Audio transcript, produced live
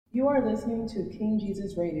You are listening to King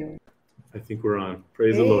Jesus Radio. I think we're on.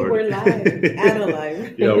 Praise the Hey, Lord. we're live and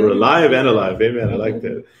alive. Yeah, we're live and alive. Amen. I like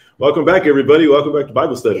that. Welcome back, everybody. Welcome back to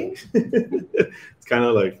Bible study. It's kind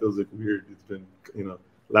of like feels like weird. It's been,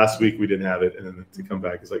 last week we didn't have it, and then to come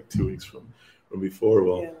back is like 2 weeks from before.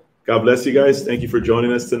 Well, Yeah. God bless you guys. Thank you for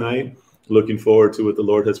joining us tonight. Looking forward to what the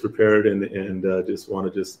Lord has prepared, and just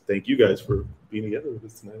want to thank you guys for being together with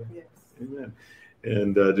us tonight. Yes. Amen.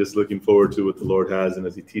 And just looking forward to what the Lord has, and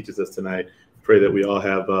as He teaches us tonight, pray that we all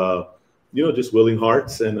have, just willing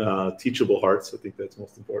hearts and teachable hearts. I think that's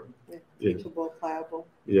most important. Yeah. Teachable, pliable.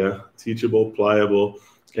 Yeah, teachable, pliable,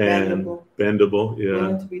 and bendable. Yeah,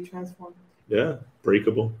 willing to be transformed. Yeah,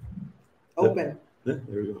 breakable. Open. Yeah,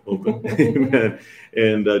 there we go. Open. Amen.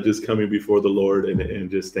 And just coming before the Lord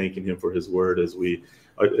and just thanking Him for His word as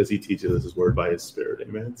He teaches us His word by His Spirit.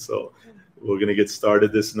 Amen. So we're going to get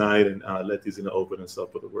started this night, and Letty's going to open us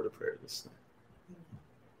up with a word of prayer this night.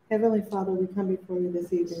 Heavenly Father, we come before you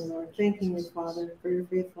this evening, Lord, thanking you, Father, for your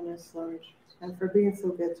faithfulness, Lord, and for being so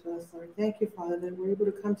good to us, Lord. Thank you, Father, that we're able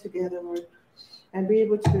to come together, Lord, and be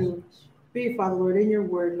able to be, Father, Lord, in your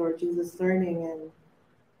word, Lord Jesus, learning and,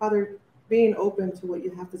 Father, being open to what you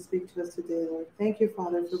have to speak to us today, Lord. Thank you,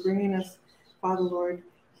 Father, for bringing us, Father, Lord,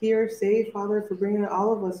 here, safe, Father, for bringing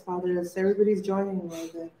all of us, Father, as everybody's joining,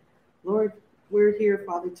 Lord, that, Lord, we're here,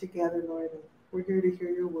 Father, together, Lord, and we're here to hear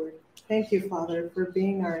your word. Thank you, Father, for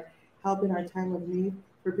being our help in our time of need,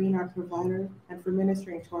 for being our provider, and for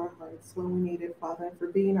ministering to our hearts when we need it, Father, and for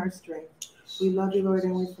being our strength. We love you, Lord,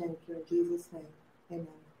 and we thank you. In Jesus' name, amen.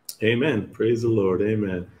 Amen. Praise the Lord.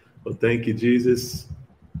 Amen. Well, thank you, Jesus.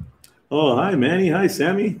 Oh, hi, Manny. Hi,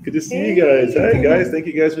 Sammy. Good to see you guys. Hi, guys. Thank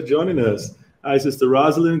you guys for joining us. Hi, Sister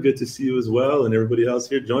Rosalind. Good to see you as well, and everybody else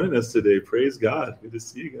here joining us today. Praise God. Good to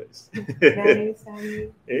see you guys. Manny, Sammy.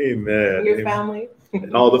 Amen. And your Amen. family.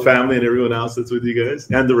 And all the family and everyone else that's with you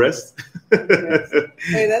guys, and the rest.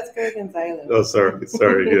 Hey, that's good and silent. Oh, sorry,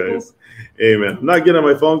 guys. Amen. I'm not getting on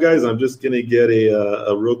my phone, guys. I'm just gonna get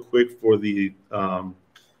a real quick for the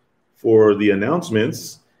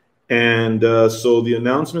announcements. And so the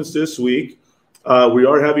announcements this week, we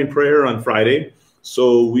are having prayer on Friday.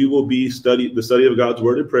 So we will be the study of God's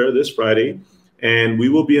word in prayer this Friday. And we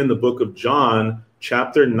will be in the book of John,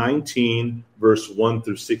 chapter 19, verse 1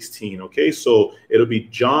 through 16. Okay, so it'll be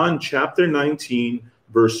John chapter 19,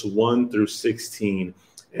 verse 1 through 16.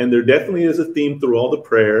 And there definitely is a theme through all the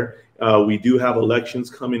prayer. We do have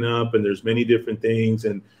elections coming up, and there's many different things.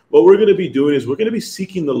 And what we're going to be doing is we're going to be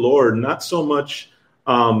seeking the Lord, not so much,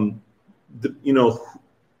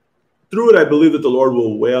 through it, I believe that the Lord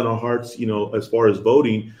will weigh on our hearts, as far as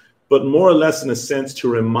voting, but more or less in a sense to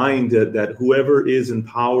remind that whoever is in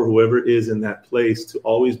power, whoever is in that place, to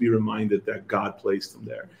always be reminded that God placed them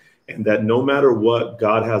there, and that no matter what,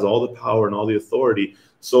 God has all the power and all the authority.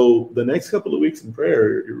 So the next couple of weeks in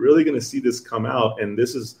prayer, you're really going to see this come out, and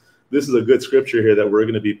this is a good scripture here that we're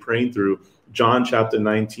going to be praying through, John chapter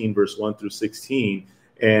 19, verse 1 through 16.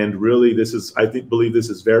 And really, believe this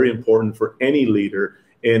is very important for any leader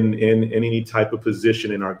in any type of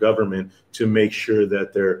position in our government to make sure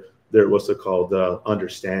that they're what's it called,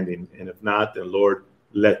 understanding. And if not, then Lord,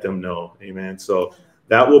 let them know. Amen. So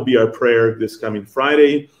that will be our prayer this coming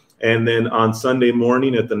Friday. And then on Sunday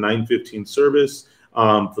morning at the 9:15 service,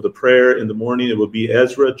 for the prayer in the morning, it will be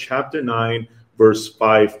Ezra chapter 9, verse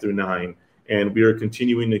 5 through 9. And we are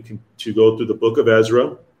continuing to go through the book of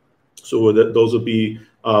Ezra. So those will be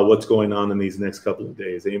what's going on in these next couple of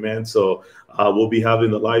days. Amen. So we'll be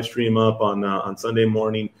having the live stream up on Sunday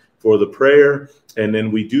morning for the prayer. And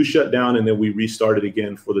then we do shut down, and then we restart it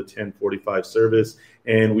again for the 10:45 service.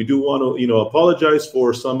 And we do want to, apologize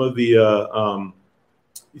for some of the,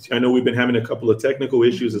 I know we've been having a couple of technical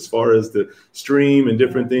issues as far as the stream and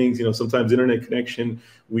different things. Sometimes internet connection,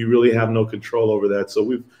 we really have no control over that. So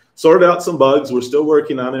we've sorted out some bugs. We're still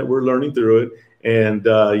working on it. We're learning through it. And,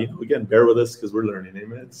 again, bear with us because we're learning.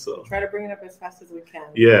 Amen. So try to bring it up as fast as we can.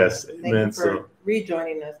 Yes. Thank amen. You for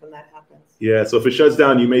rejoining us when that happens. Yeah. So if it shuts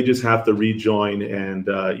down, you may just have to rejoin. And,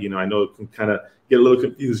 I know it can kind of get a little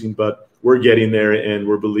confusing, but we're getting there, and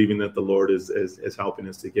we're believing that the Lord is helping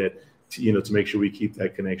us to get to make sure we keep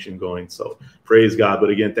that connection going. So praise God. But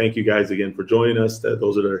again, thank you guys again for joining us.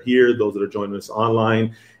 Those that are here, those that are joining us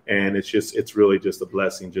online. And it's really just a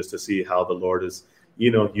blessing just to see how the Lord is,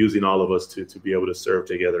 using all of us to be able to serve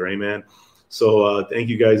together. Amen. So thank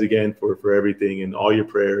you guys again for everything and all your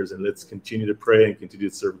prayers. And let's continue to pray and continue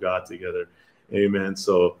to serve God together. Amen.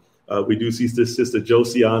 So We do see Sister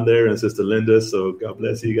Josie on there and Sister Linda. So God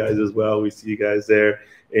bless you guys as well. We see you guys there.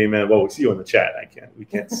 Amen. Well, we see you on the chat. We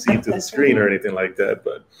can't see through the screen or anything like that,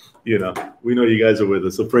 but we know you guys are with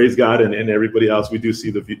us. So praise God, and everybody else. We do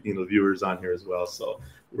see the viewers on here as well. So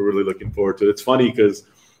we're really looking forward to it. It's funny because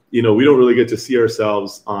we don't really get to see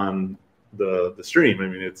ourselves on the stream. I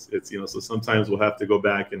mean, it's so sometimes we'll have to go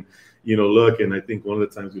back and look, and I think one of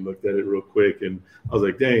the times we looked at it real quick, and I was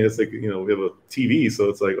like, dang, it's like, we have a TV, so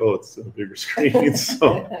it's like, oh, it's a bigger screen.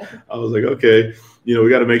 So I was like, okay, we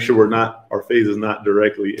got to make sure our face is not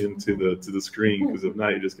directly into the screen, because if not,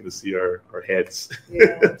 you're just going to see our heads.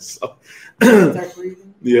 Yeah. So,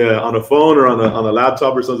 yeah, on a phone or on a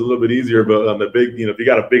laptop or something, a little bit easier, but on the big, if you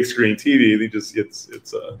got a big screen TV,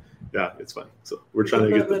 it's fun. So we're trying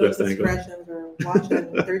to get the best angle. Or watching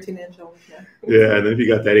 13-inch. Yeah, and then if you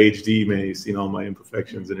got that HD, man, you've seen all my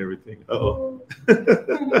imperfections and everything. Uh-oh.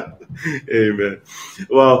 Amen.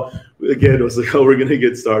 Well, again, it was like, we're going to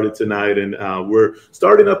get started tonight, and we're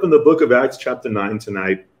starting up in the book of Acts chapter 9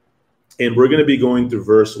 tonight, and we're going to be going through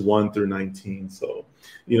verse 1 through 19. So,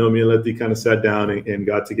 me and Letty kind of sat down and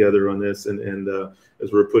got together on this, and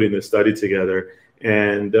as we're putting this study together.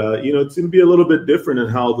 And, it's going to be a little bit different in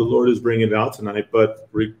how the Lord is bringing it out tonight, but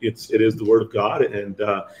it is the word of God. And,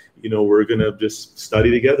 we're going to just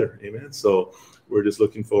study together. Amen. So we're just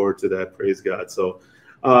looking forward to that. Praise God. So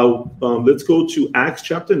let's go to Acts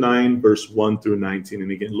chapter 9, verse 1 through 19.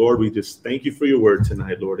 And again, Lord, we just thank you for your word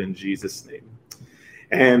tonight, Lord, in Jesus' name.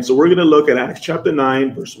 And so we're going to look at Acts chapter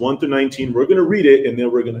 9, verse 1 through 19. We're going to read it, and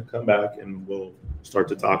then we're going to come back and we'll start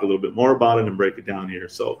to talk a little bit more about it and break it down here.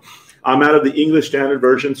 So I'm out of the English Standard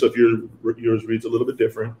Version, so if yours reads a little bit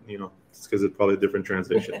different, it's because it's probably a different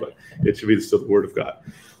translation, but it should be still the Word of God.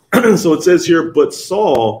 So it says here, but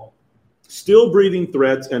Saul, still breathing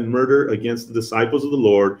threats and murder against the disciples of the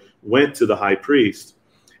Lord, went to the high priest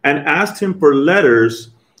and asked him for letters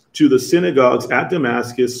to the synagogues at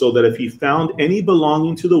Damascus, so that if he found any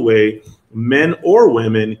belonging to the way, men or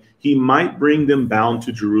women, he might bring them bound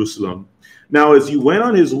to Jerusalem. Now, as he went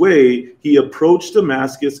on his way, he approached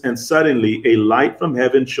Damascus, and suddenly a light from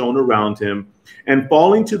heaven shone around him. And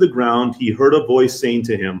falling to the ground, he heard a voice saying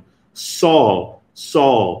to him, Saul,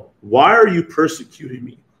 Saul, why are you persecuting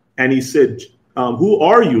me? And he said, who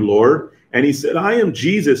are you, Lord? And he said, I am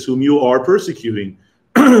Jesus, whom you are persecuting.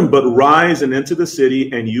 But rise and enter the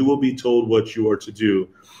city, and you will be told what you are to do.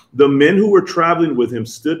 The men who were traveling with him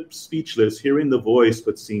stood speechless, hearing the voice,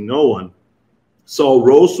 but seeing no one. Saul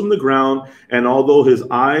rose from the ground, and although his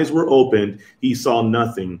eyes were opened, he saw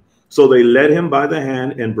nothing. So they led him by the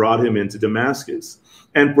hand and brought him into Damascus.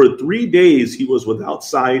 And for 3 days he was without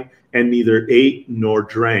sight, and neither ate nor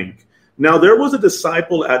drank. Now there was a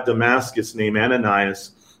disciple at Damascus named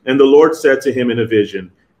Ananias, and the Lord said to him in a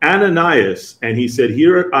vision, Ananias, and he said,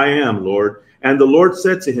 Here I am, Lord. And the Lord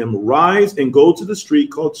said to him, Rise and go to the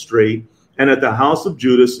street called Straight, and at the house of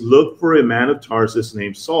Judas look for a man of Tarsus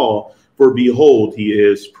named Saul, for behold, he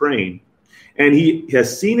is praying. And he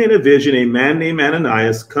has seen in a vision a man named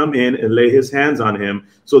Ananias come in and lay his hands on him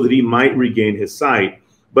so that he might regain his sight.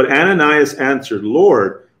 But Ananias answered,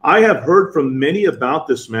 Lord, I have heard from many about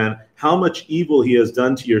this man, how much evil he has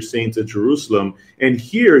done to your saints at Jerusalem. And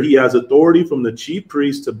here he has authority from the chief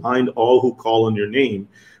priest to bind all who call on your name.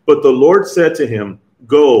 But the Lord said to him,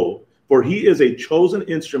 Go, for he is a chosen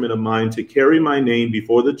instrument of mine to carry my name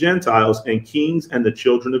before the Gentiles and kings and the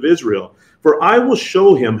children of Israel. For I will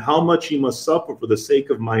show him how much he must suffer for the sake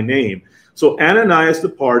of my name. So Ananias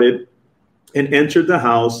departed and entered the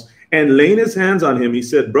house, and laying his hands on him, he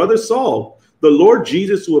said, Brother Saul, the Lord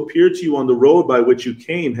Jesus, who appeared to you on the road by which you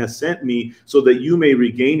came, has sent me so that you may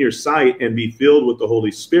regain your sight and be filled with the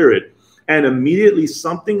Holy Spirit. And immediately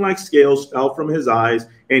something like scales fell from his eyes,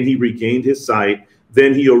 and he regained his sight.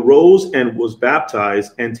 Then he arose and was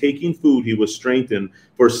baptized, and taking food, he was strengthened.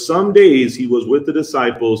 For some days he was with the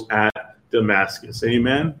disciples at Damascus.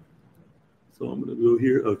 Amen. So I'm going to go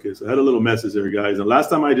here. Okay, so I had a little message there, guys. And last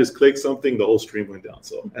time I just clicked something, the whole stream went down.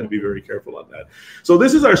 So I had to be very careful on that. So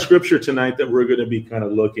this is our scripture tonight that we're going to be kind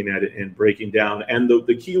of looking at it and breaking down. And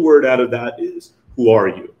the key word out of that is, who are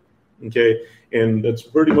you? Okay, and that's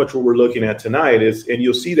pretty much what we're looking at tonight. And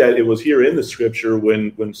you'll see that it was here in the scripture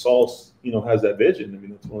when Saul, has that vision. I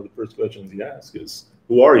mean, that's one of the first questions he asks is,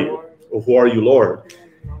 who are you? Or who are you, Lord?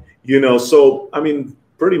 So, I mean,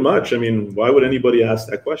 pretty much, why would anybody ask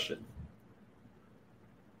that question?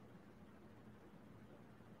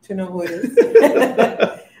 To know who it is.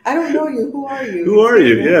 I don't know you. Who are you? Who are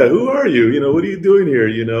you? Yeah, who are you? What are you doing here?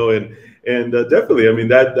 And definitely,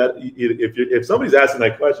 that if somebody's asking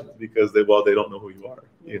that question, it's because they don't know who you are.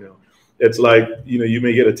 It's like, you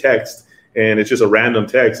may get a text and it's just a random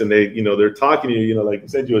text, and they're talking to you, like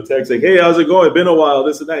send you a text like, hey, how's it going? Been a while,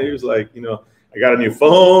 this and that. You're just like, I got a new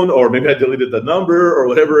phone, or maybe I deleted the number, or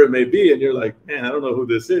whatever it may be, and you're like, man, I don't know who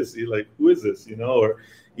this is. You're like, who is this? Or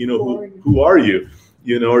who are you?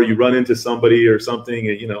 Or you run into somebody or something,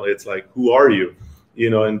 and it's like, who are you?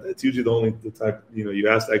 And that's usually the type you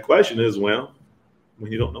ask that question is, well,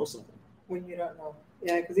 when you don't know someone. When you don't know.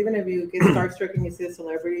 Yeah, because even if you get starstruck and you see a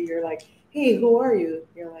celebrity, you're like, hey, who are you?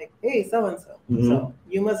 You're like, hey, so-and-so. Mm-hmm. So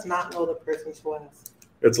you must not know the person to ask.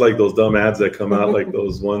 It's like those dumb ads that come out, like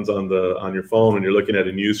those ones on your phone when you're looking at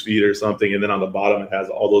a news feed or something, and then on the bottom it has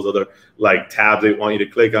all those other like tabs they want you to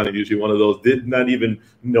click on, and usually one of those did not even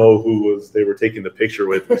know who they were taking the picture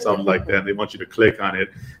with or something like that. And they want you to click on it.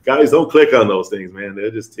 Guys, don't click on those things, man.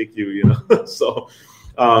 They'll just take you, So,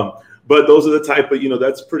 but those are the type of,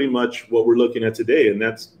 that's pretty much what we're looking at today, and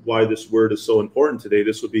that's why this word is so important today.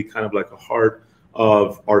 This would be kind of like a heart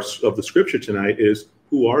of the scripture tonight is,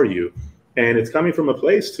 who are you? And it's coming from a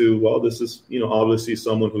place to, well, this is, obviously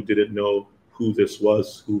someone who didn't know who this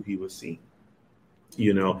was, who he was seeing,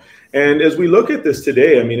 And as we look at this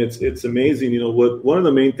today, I mean, it's amazing. One of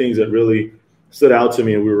the main things that really stood out to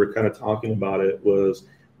me, and we were kind of talking about it, was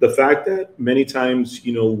the fact that many times,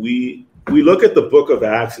 we look at the book of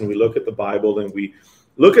Acts and we look at the Bible and we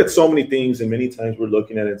look at so many things, and many times we're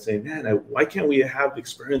looking at it and saying, man, why can't we have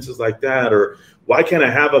experiences like that? Or why can't I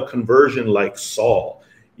have a conversion like Saul?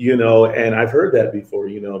 And I've heard that before,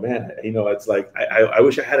 man, it's like, I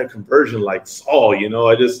wish I had a conversion like Saul,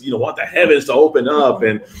 I just, want the heavens to open up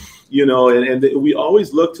and we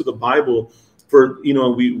always look to the Bible for,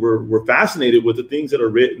 we're fascinated with the things that are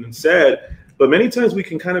written and said, but many times we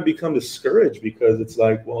can kind of become discouraged because it's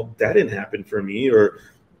like, well, that didn't happen for me, or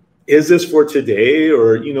is this for today?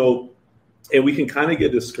 Or, and we can kind of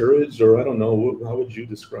get discouraged, or I don't know, how would you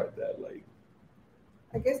describe that? Like,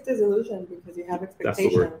 I guess disillusioned because you have expectations. That's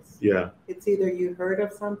the word. Yeah. It's either you heard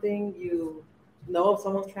of something, you know of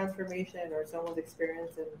someone's transformation or someone's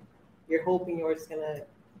experience, and you're hoping yours is going to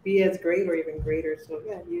be as great or even greater. So,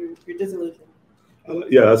 yeah, you're disillusioned.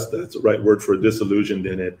 Yeah, that's the right word for disillusioned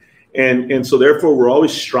in it. And so, therefore, we're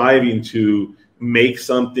always striving to make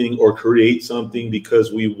something or create something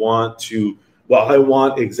because we want to, well, I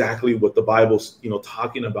want exactly what the Bible's,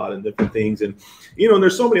 talking about and different things. And, and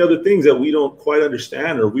there's so many other things that we don't quite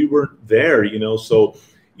understand or we weren't there, so,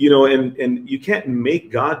 and you can't make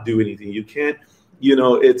God do anything. You can't, they're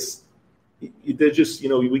just,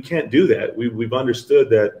 we can't do that. We've understood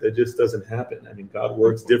that just doesn't happen. I mean, God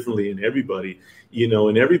works differently in everybody,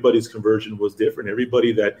 and everybody's conversion was different.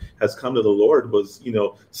 Everybody that has come to the Lord was,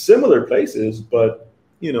 similar places, but,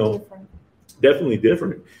 definitely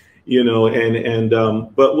different.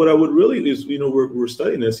 But what I would really is, we're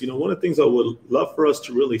studying this, one of the things I would love for us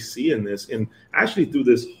to really see in this, and actually through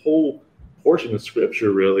this whole portion of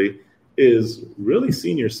scripture really, is really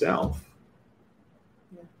seeing yourself,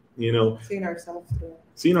 seeing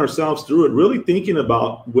ourselves through it, really thinking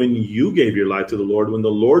about when you gave your life to the Lord, when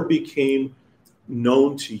the Lord became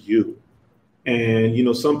known to you.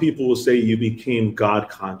 And, some people will say you became God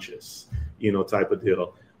conscious, type of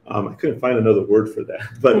deal. I couldn't find another word for that,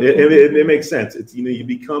 but it makes sense. It's, you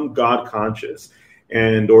become God conscious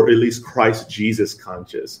or at least Christ Jesus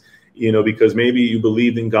conscious, because maybe you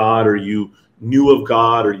believed in God or you knew of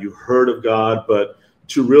God or you heard of God, but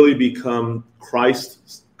to really become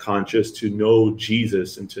Christ conscious, to know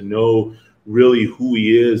Jesus and to know really who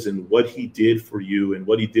he is and what he did for you and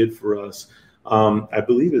what he did for us, I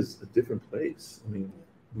believe is a different place. I mean,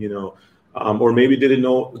 or maybe didn't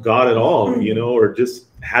know God at all, or just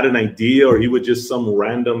had an idea, or he was just some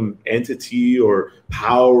random entity or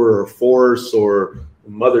power or force or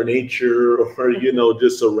Mother Nature or,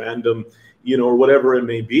 just a random, or whatever it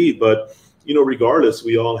may be. But, regardless,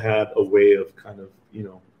 we all had a way of kind of,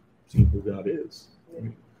 seeing who God is.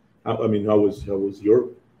 How was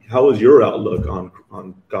your outlook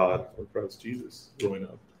on God or Christ Jesus growing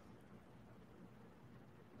up?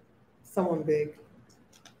 Someone big.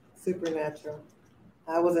 Supernatural.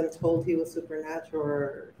 I wasn't told he was supernatural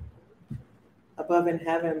or above in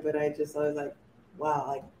heaven, but I was like,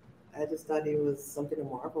 wow, I just thought he was something to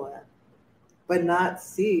marvel at. But not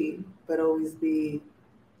see, but always be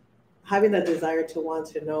having that desire to want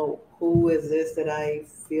to know who is this that I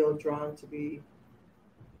feel drawn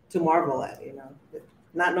to marvel at,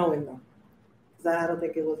 not knowing them. Because I don't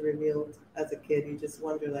think it was revealed as a kid. You just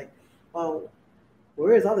wonder like, well,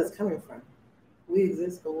 where is all this coming from? We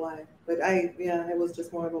exist, but why? But it was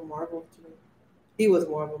just more of a marvel to me. He was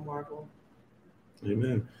more of a marvel.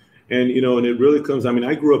 Amen. And, and it really comes, I mean,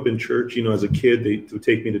 I grew up in church, as a kid, they would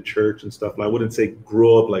take me to church and stuff. I wouldn't say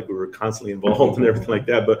grow up like we were constantly involved and everything like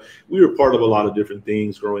that, but we were part of a lot of different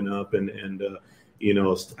things growing up, and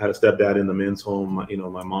had a stepdad in the men's home.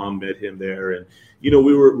 My mom met him there, and,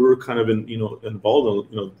 we were kind of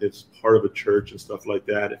involved in, it's part of a church and stuff like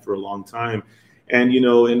that for a long time. And,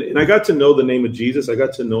 and I got to know the name of Jesus. I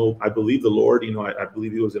got to know, I believe the Lord, I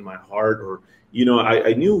believe he was in my heart, or,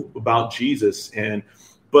 I knew about Jesus.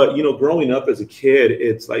 But, growing up as a kid,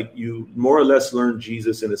 it's like you more or less learn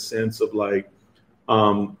Jesus in a sense of like,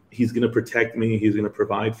 he's going to protect me. He's going to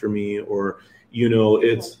provide for me, or,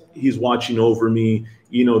 he's watching over me,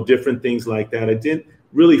 different things like that. I didn't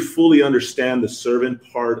really fully understand the servant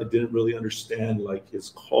part. I didn't really understand like his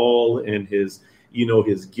call and his,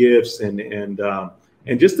 his gifts and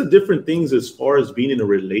just the different things as far as being in a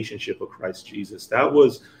relationship with Christ Jesus. That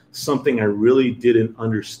was something I really didn't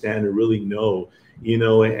understand or really know. I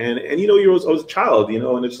was a child,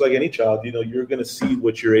 and it's like any child, you're going to see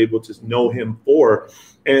what you're able to know him for.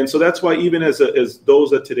 And so that's why even as those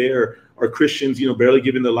that today are Christians, barely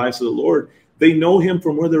giving their lives to the Lord, they know him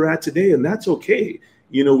from where they're at today. And that's okay.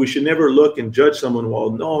 We should never look and judge someone,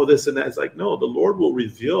 well, no, this and that. It's like, no, the Lord will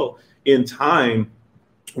reveal in time,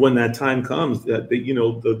 when that time comes, that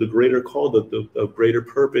the greater call, the greater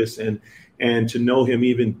purpose, and to know him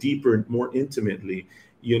even deeper and more intimately.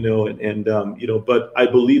 But I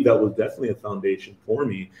believe that was definitely a foundation for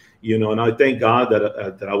me, and I thank God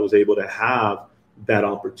that I was able to have that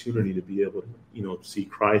opportunity to be able to, see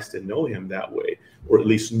Christ and know him that way, or at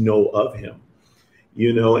least know of him,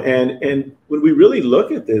 and when we really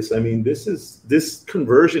look at this, I mean, this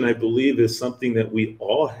conversion, I believe, is something that we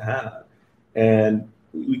all have. And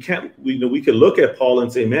we can look at Paul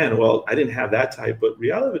and say, man, well, I didn't have that type, but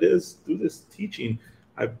reality of it is, through this teaching,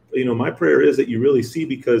 my prayer is that you really see,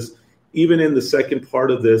 because even in the second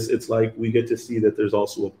part of this, it's like we get to see that there's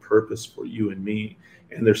also a purpose for you and me.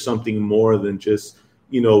 And there's something more than just,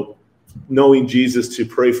 knowing Jesus to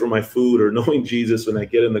pray for my food, or knowing Jesus when I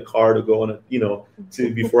get in the car to go on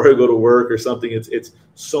before I go to work or something. It's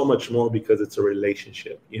so much more, because it's a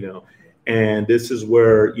relationship, and this is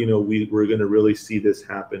where, we're going to really see this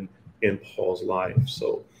happen in Paul's life.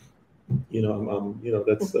 So,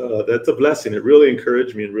 that's a blessing. It really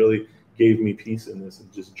encouraged me and really gave me peace in this,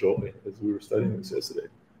 and just joy as we were studying this yesterday,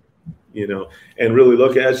 and really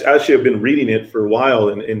look as actually I've been reading it for a while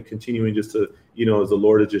and continuing just to, as the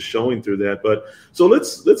Lord is just showing through that. But so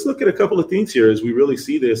let's look at a couple of things here as we really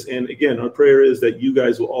see this. And again, our prayer is that you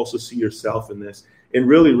guys will also see yourself in this and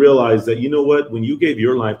really realize that, when you gave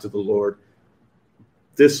your life to the Lord,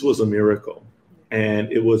 this was a miracle,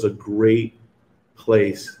 and it was a great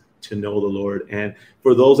place to know the Lord. And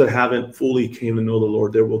for those that haven't fully came to know the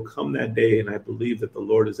Lord, there will come that day, and I believe that the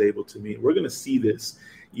Lord is able to meet. We're going to see this,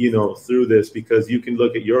 through this, because you can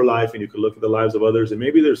look at your life and you can look at the lives of others, and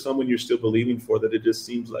maybe there's someone you're still believing for that it just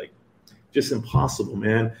seems like just impossible,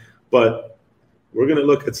 man. But we're going to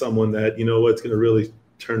look at someone that, it's going to really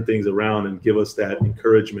turn things around and give us that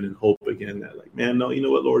encouragement and hope again, that like, man, no,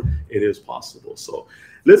 what, Lord, it is possible. So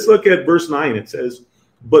let's look at verse 9. It says,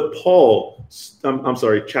 but Paul,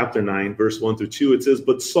 chapter 9, verse 1 through 2, it says,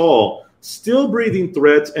 but Saul, still breathing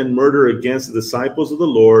threats and murder against the disciples of the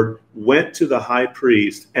Lord, went to the high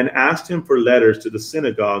priest and asked him for letters to the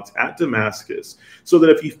synagogues at Damascus, so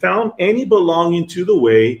that if he found any belonging to the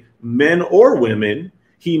way, men or women,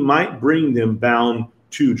 he might bring them bound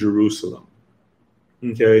to Jerusalem.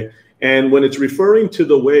 Okay. And when it's referring to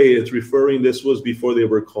the way, this was before they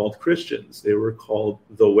were called Christians. They were called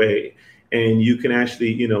the way. And you can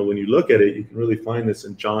actually, when you look at it, you can really find this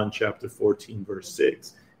in John chapter 14, verse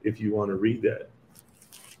 6, if you want to read that.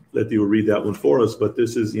 Let you read that one for us. But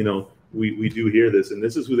this is, we do hear this, and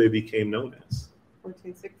this is who they became known as.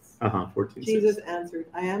 14:6. 14:6. Jesus answered,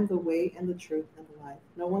 I am the way and the truth and the life.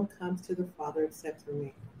 No one comes to the Father except through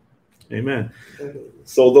me. Amen.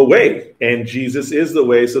 So the way, and Jesus is the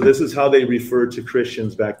way. So this is how they referred to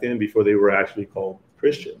Christians back then, before they were actually called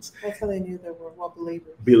Christians. That's how they knew they were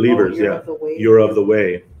believers. Believers, you're yeah. Of the way. You're of the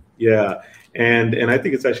way. Yeah. And I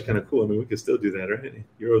think it's actually kind of cool. I mean, we can still do that, right?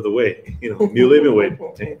 You're of the way, New Living Way.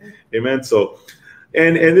 Amen. So,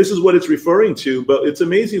 and this is what it's referring to. But it's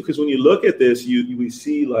amazing, because when you look at this, we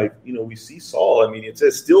see we see Saul. I mean, it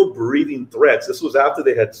says still breathing threats. This was after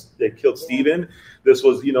they killed Stephen. This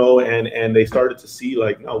was, and they started to see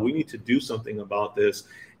no, we need to do something about this.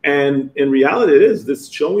 And in reality, it is this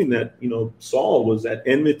showing that, Saul was at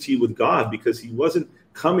enmity with God, because he wasn't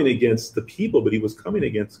coming against the people, but he was coming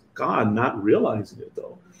against God, not realizing it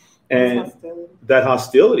though. And that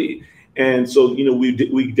hostility. And so,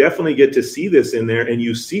 we definitely get to see this in there, and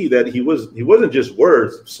you see that he wasn't just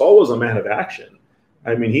words. Saul was a man of action.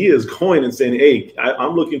 I mean, he is going and saying, hey,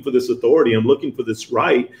 I'm looking for this authority. I'm looking for this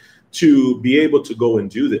right to be able to go and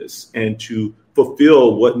do this and to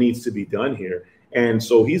fulfill what needs to be done here. And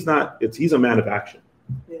so he's a man of action.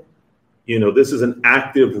 Yeah. This is an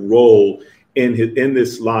active role in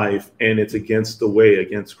this life, and it's against the way,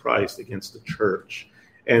 against Christ, against the church.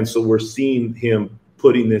 And so we're seeing him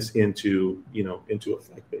putting this into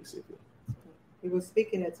effect, basically. He was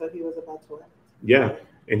speaking it, so he was about to act. Yeah,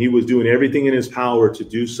 and he was doing everything in his power to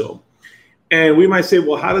do so. And we might say,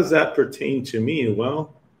 well, how does that pertain to me?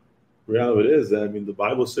 Well, the reality is that, the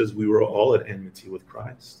Bible says we were all at enmity with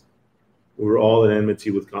Christ. We were all at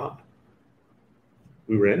enmity with God.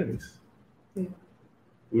 We were enemies. Yeah.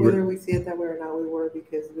 Whether we see it that way or not, we were,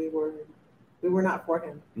 because we were not for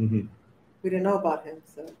him. Mm-hmm. We didn't know about him,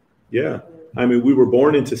 so. Yeah. We were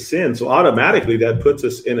born into sin. So automatically that puts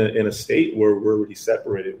us in a state where we're already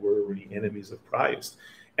separated. We're already enemies of Christ.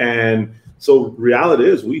 And so reality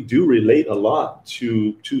is we do relate a lot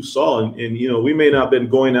to Saul. And we may not have been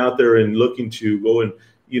going out there and looking to go and,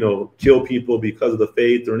 kill people because of the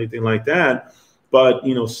faith or anything like that. But,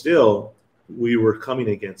 still we were coming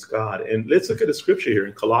against God. And let's look at the scripture here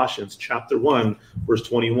in Colossians chapter 1, verse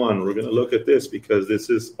 21. We're going to look at this because this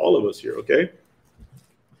is all of us here. Okay.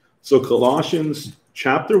 So Colossians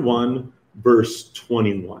chapter 1, verse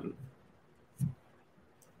 21.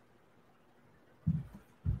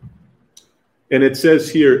 And it says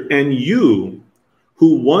here, and you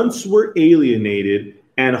who once were alienated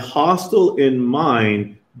and hostile in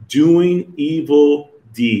mind, doing evil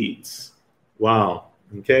deeds. Wow.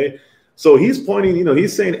 Okay. So he's pointing,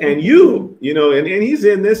 he's saying, and you, and he's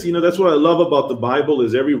in this, that's what I love about the Bible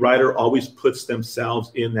is every writer always puts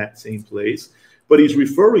themselves in that same place. But he's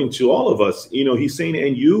referring to all of us. He's saying,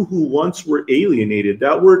 and you who once were alienated.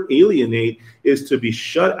 That word alienate is to be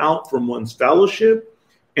shut out from one's fellowship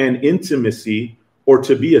and intimacy, or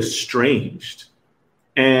to be estranged.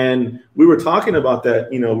 And we were talking about that,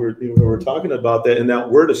 we're talking about that, and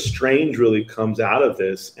that word estranged really comes out of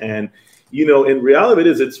this. And, in reality,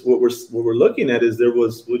 it's what we're looking at is there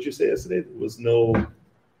was, what'd you say yesterday? There was no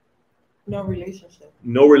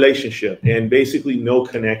relationship, and basically no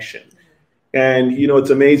connection. And, it's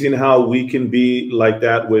amazing how we can be like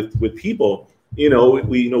that with people. We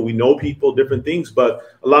know people, different things, but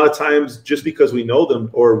a lot of times just because we know them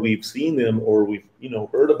or we've seen them or we've,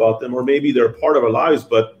 heard about them, or maybe they're a part of our lives,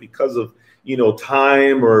 but because of,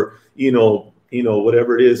 time or,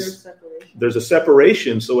 whatever it is, there's a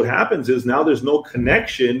separation. So what happens is now there's no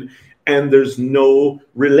connection and there's no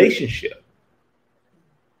relationship.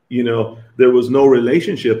 There was no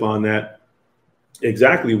relationship on that.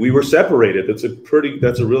 Exactly. We were separated.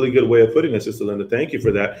 That's a really good way of putting it, Sister Linda. Thank you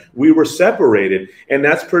for that. We were separated. And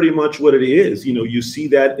that's pretty much what it is. You see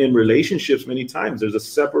that in relationships many times. There's a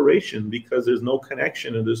separation because there's no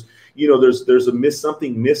connection, and there's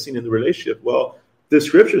something missing in the relationship. Well, the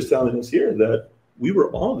scripture is telling us here that we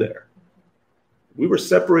were all there. We were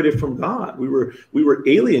separated from God. We were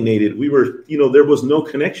alienated. We were, there was no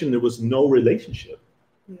connection. There was no relationship.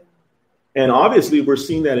 And obviously, we're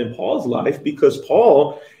seeing that in Paul's life because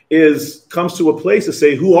Paul comes to a place to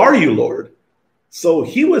say, "Who are you, Lord?" So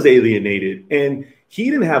he was alienated, and he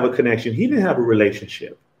didn't have a connection. He didn't have a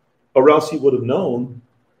relationship, or else he would have known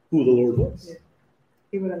who the Lord was. Yeah.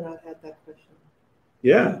 He would have not had that question.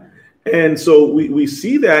 Yeah, and so we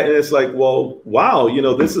see that, and it's like, well, wow,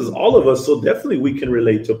 this is all of us. So definitely we can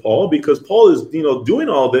relate to Paul because Paul is, doing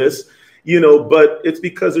all this. But it's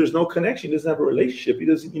because there's no connection. He doesn't have a relationship. He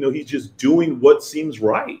doesn't, he's just doing what seems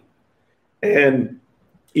right. And,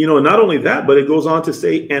 not only that, but it goes on to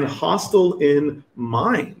say, and hostile in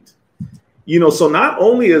mind. So not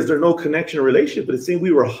only is there no connection or relationship, but it's saying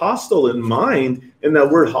we were hostile in mind. And that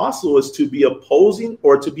word hostile is to be opposing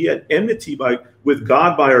or to be at enmity with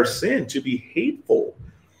God by our sin, to be hateful.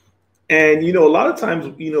 And, a lot of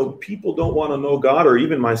times, people don't want to know God, or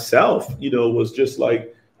even myself, was just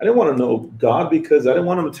like, I didn't want to know God because I didn't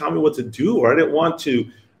want him to tell me what to do, or I didn't want to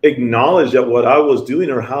acknowledge that what I was doing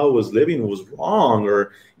or how I was living was wrong,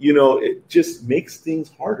 or, it just makes things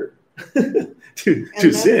harder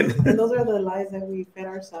to sin. And those are the lies that we fed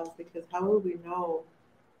ourselves, because how would we know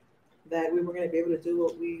that we were going to be able to do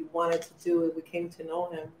what we wanted to do if we came to know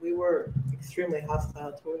him? We were extremely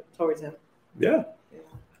hostile towards him. Yeah.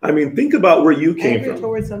 Think about where you came from.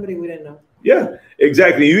 Towards somebody we didn't know. Yeah,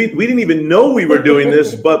 exactly. We didn't even know we were doing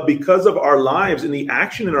this, but because of our lives and the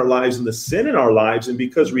action in our lives and the sin in our lives, and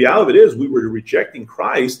because reality is we were rejecting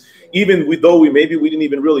Christ, even though we didn't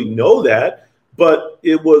even really know that, But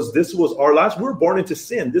this was our last. We were born into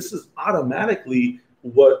sin. This is automatically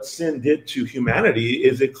what sin did to humanity.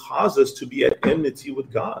 Is it caused us to be at enmity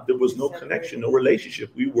with God. There was no connection, no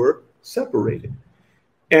relationship. We were separated.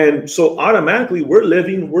 And so automatically we're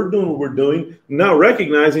living, we're doing what we're doing, not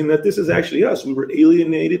recognizing that this is actually us. We were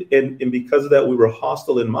alienated. And because of that, we were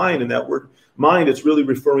hostile in mind. And that word mind, it's really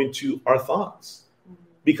referring to our thoughts.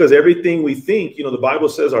 Because everything we think, the Bible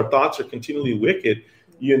says our thoughts are continually wicked,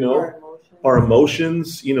 our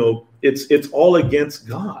emotions, it's all against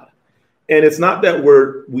God. And it's not that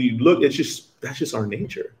that's just our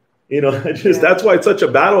nature. That's why it's such a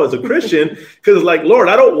battle as a Christian, because it's like, Lord,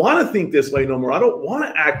 I don't want to think this way no more. I don't want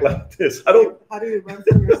to act like this. How do you run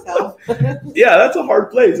from yourself? Yeah, that's a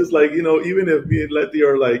hard place. It's like, even if me and Letty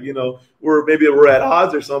are like, we're at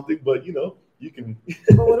odds or something, but you can.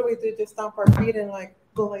 But what do we do? Just stomp our feet and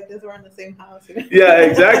go like this? We're in the same house. Yeah,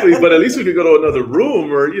 exactly. But at least we could go to another room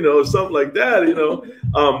or, something like that,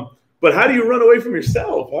 But how do you run away from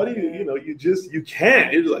yourself? How do you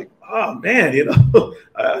can't. It's like, oh man,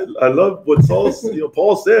 I love what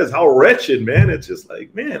Paul says, how wretched, man. It's just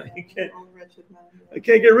like, man, I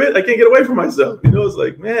can't get away from myself. It's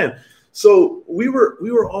like, man. So we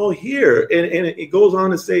were all here, and it goes on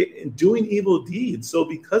to say, doing evil deeds. So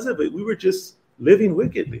because of it, we were just living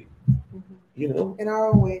wickedly, in our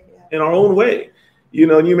own way. Yeah. In our own way,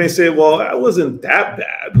 and you may say, well, that wasn't that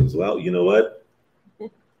bad. Well, you know what?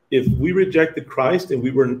 If we rejected Christ and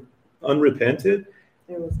we were unrepentant,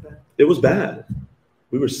 it was bad.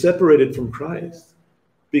 We were separated from Christ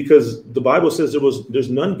because the Bible says there's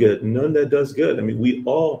none good, none that does good. I mean, we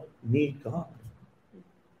all need God.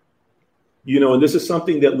 And this is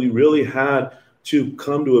something that we really had to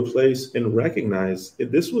come to a place and recognize.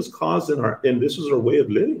 This was caused and this was our way of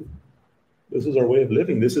living. This is our way of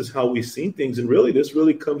living. This is how we've seen things. And really, this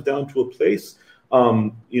really comes down to a place.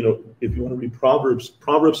 If you want to read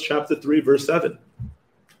Proverbs chapter 3, verse 7,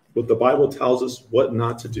 what the Bible tells us what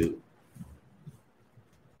not to do.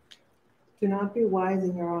 Do not be wise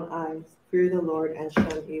in your own eyes. Fear the Lord and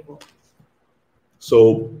shun evil.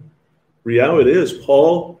 So reality is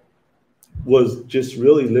Paul was just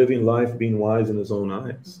really living life being wise in his own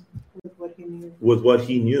eyes. With what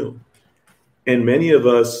he knew. And many of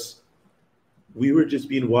us, we were just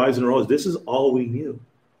being wise in our own eyes. This is all we knew.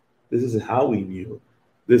 This is how we knew.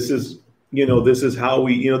 This is how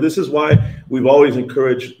we, this is why we've always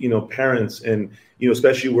encouraged, parents and,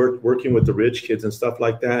 especially working with the rich kids and stuff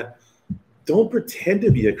like that. Don't pretend to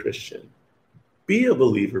be a Christian. Be a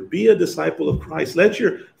believer. Be a disciple of Christ. Let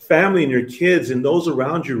your family and your kids and those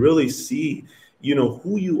around you really see,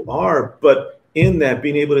 who you are. But in that,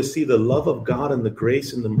 being able to see the love of God and the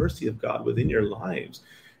grace and the mercy of God within your lives.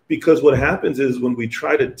 Because what happens is when we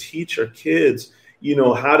try to teach our kids,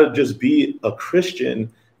 how to just be a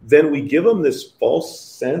Christian, then we give them this false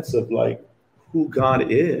sense of like who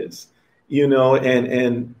God is,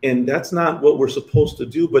 and that's not what we're supposed to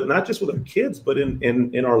do, but not just with our kids, but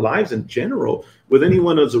in our lives in general, with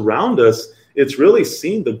anyone who's around us. It's really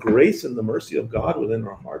seeing the grace and the mercy of God within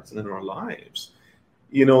our hearts and in our lives,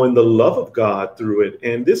 and the love of God through it.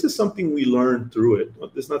 And this is something we learn through it.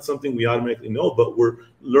 It's not something we automatically know, but we're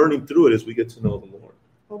learning through it as we get to know the Lord.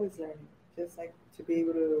 Always learning, just like to be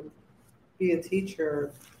able to be a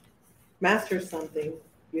teacher, master something,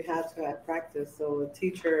 you have to have practice. So a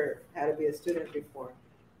teacher had to be a student before.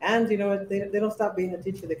 And they don't stop being a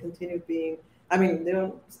teacher. They don't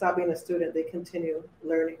stop being a student. They continue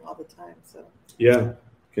learning all the time. So yeah,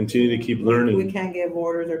 continue to keep learning. We can't give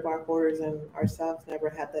orders or bark orders, and ourselves never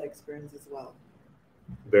had that experience as well.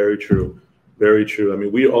 Very true. Very true. I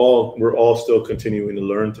mean, we're all still continuing to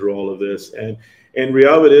learn through all of this. And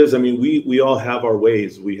reality is, I mean, we all have our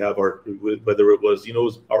ways. We have whether it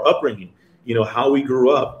was, our upbringing, how we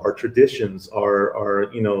grew up, our traditions,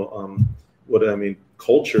 our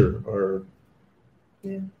culture, our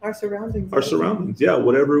surroundings. Our surroundings. Yeah.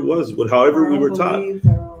 Whatever it was, however we were taught.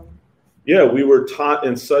 Yeah. We were taught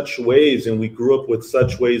in such ways, and we grew up with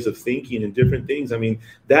such ways of thinking and different things. I mean,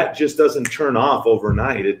 that just doesn't turn off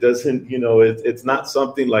overnight. It doesn't, it's not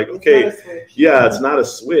something like, okay, it's not a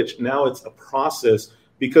switch. Now it's a process,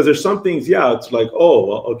 because there's some things, it's like, oh,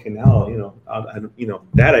 well, okay, now,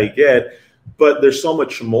 that I get, but there's so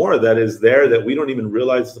much more that is there that we don't even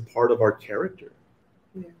realize is a part of our character.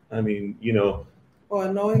 Yeah. I mean,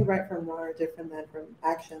 Well, knowing right from wrong are different than from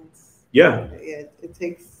actions. Yeah. It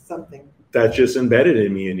takes something. That's just embedded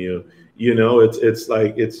in me and you. It's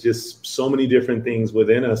like, it's just so many different things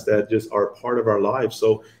within us that just are part of our lives.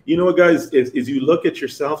 So, what, guys, if you look at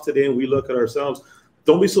yourself today and we look at ourselves,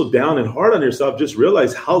 don't be so down and hard on yourself. Just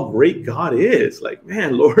realize how great God is. Like,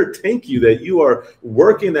 man, Lord, thank you that you are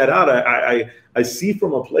working that out. I see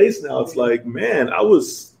from a place now. It's like, man, I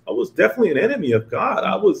was definitely an enemy of God.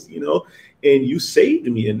 I was, and you saved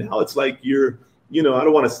me. And now it's like you're, I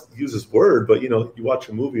don't want to use this word, but you watch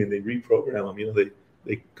a movie and they reprogram them.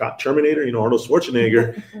 They got Terminator, Arnold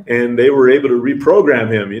Schwarzenegger, and they were able to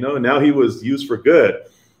reprogram him, and now he was used for good.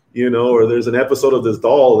 Or there's an episode of this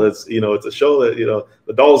doll that's, it's a show that,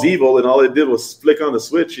 the doll's evil and all it did was flick on the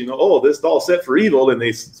switch, oh, this doll's set for evil, and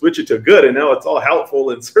they switch it to good and now it's all helpful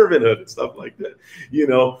and servanthood and stuff like that,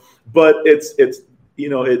 but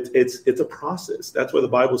it's a process. That's why the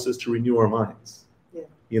Bible says to renew our minds,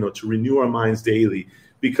 to renew our minds daily,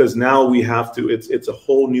 because now we have to, it's a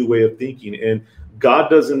whole new way of thinking, and God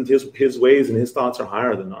doesn't, his ways and his thoughts are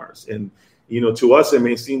higher than ours. And to us, it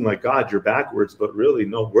may seem like, God, you're backwards, but really,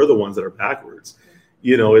 no, we're the ones that are backwards.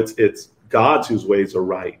 It's God's whose ways are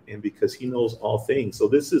right, and because he knows all things. So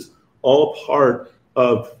this is all part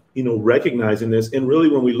of, recognizing this. And really,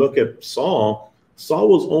 when we look at Saul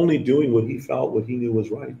was only doing what he felt, what he knew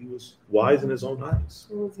was right. He was wise in his own eyes.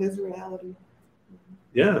 It was his reality.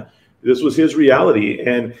 Yeah, this was his reality.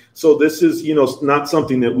 And so this is, not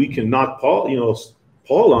something that we can knock Paul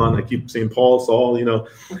on. I keep saying Paul, Saul,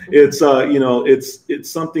 it's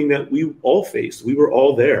something that we all faced. We were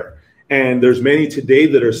all there. And there's many today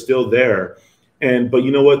that are still there. But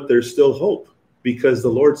you know what? There's still hope, because the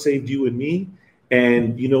Lord saved you and me.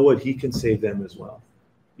 And you know what? He can save them as well.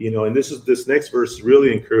 And this next verse is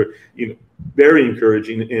really very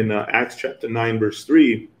encouraging in Acts chapter 9, verse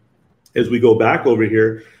 3. As we go back over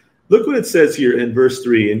here, look what it says here in verse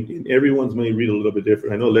 3. And everyone's may read a little bit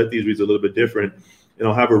different. I know Letty's reads a little bit different. And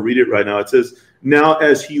I'll have her read it right now. It says, now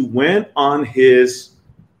as he went on his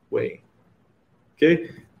way. Okay.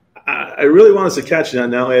 I really want us to catch that.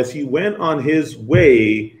 Now, as he went on his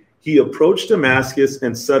way, he approached Damascus,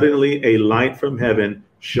 and suddenly a light from heaven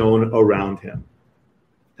shone around him.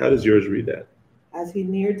 How does yours read that? As he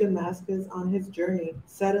neared Damascus on his journey,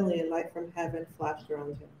 suddenly a light from heaven flashed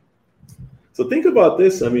around him. So think about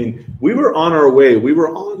this. I mean, we were on our way. We were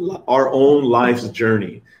on our own life's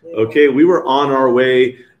journey. Okay, we were on our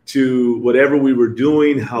way to whatever we were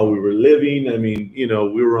doing, how we were living. I mean,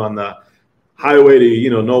 we were on the highway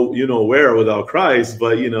to where without Christ,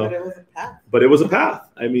 but it was a path. But it was a path.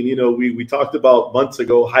 I mean, we talked about months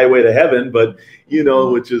ago, highway to heaven, but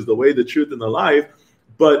which is the way, the truth, and the life.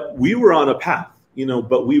 But we were on a path,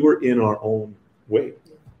 but we were in our own way,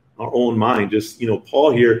 our own mind. Just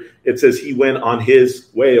Paul here, it says he went on his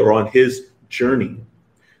way, or on his journey.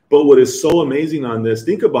 But what is so amazing on this,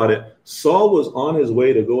 think about it. Saul was on his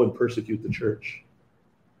way to go and persecute the church.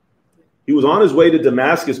 He was on his way to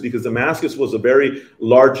Damascus, because Damascus was a very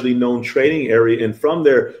largely known trading area. And from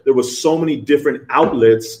there was so many different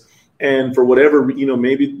outlets. And for whatever,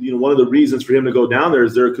 maybe, one of the reasons for him to go down there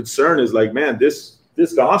is their concern is like, man, this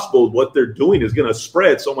gospel, what they're doing is going to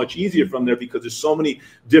spread so much easier from there, because there's so many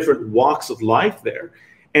different walks of life there.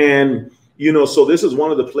 And so this is one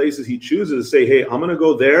of the places he chooses to say, hey, I'm going to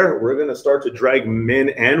go there. We're going to start to drag men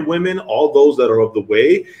and women, all those that are of the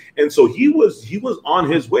way. And so he was on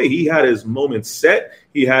his way. He had his moment set.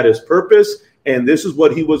 He had his purpose. And this is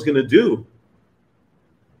what he was going to do.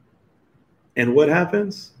 And what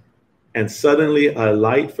happens? And suddenly a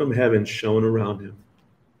light from heaven shone around him.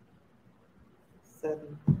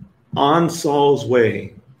 On Saul's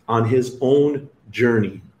way, on his own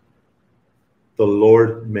journey, the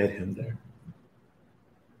Lord met him there.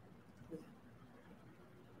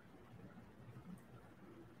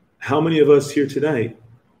 How many of us here tonight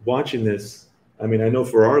watching this? I mean, I know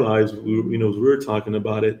for our lives, we were talking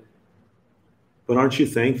about it, but aren't you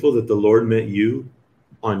thankful that the Lord met you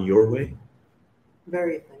on your way?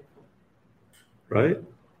 Very thankful. Right?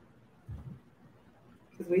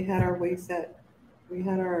 Because we had our way set. We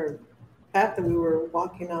had our path that we were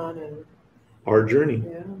walking on, and our journey.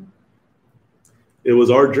 Yeah. It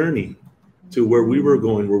was our journey to where we were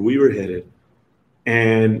going, where we were headed.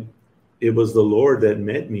 And it was the Lord that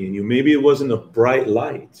met me and you. Maybe it wasn't a bright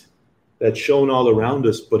light that shone all around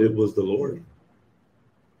us, but it was the Lord.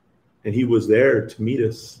 And he was there to meet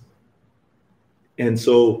us. And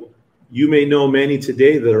so you may know many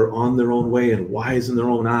today that are on their own way and wise in their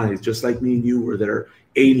own eyes, just like me and you were, that are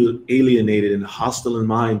alienated and hostile in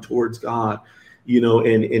mind towards God,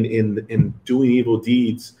 and doing evil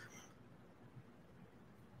deeds.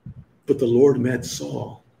 But the Lord met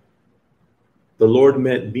Saul. The Lord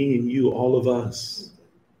met me and you, all of us.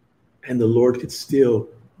 And the Lord could still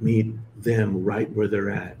meet them right where they're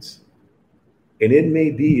at. And it may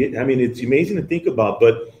be, I mean, it's amazing to think about,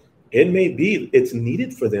 but it may be it's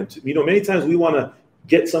needed for them to, many times we want to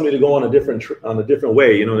get somebody to go on a different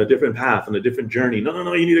way, in a different path, on a different journey.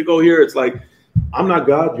 No, you need to go here. It's like, I'm not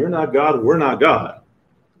God, you're not God, we're not God.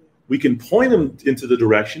 We can point them into the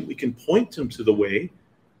direction, we can point them to the way,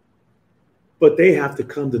 but they have to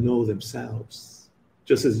come to know themselves,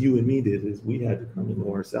 just as you and me did, as we had to come to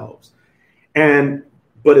know ourselves.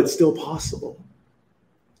 But it's still possible,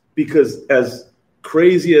 because as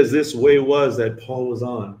crazy as this way was that Paul was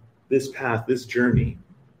on, this path, this journey,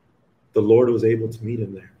 the Lord was able to meet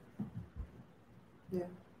him there. Yeah, it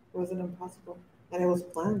wasn't impossible, and it was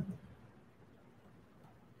planned.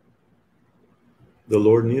 The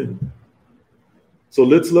Lord knew. So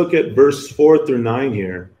let's look at verse 4 through 9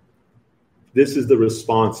 here. This is the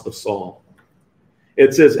response of Saul.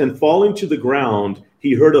 It says, and falling to the ground,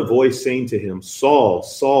 he heard a voice saying to him, Saul,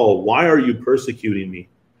 Saul, why are you persecuting me?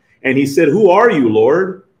 And he said, who are you,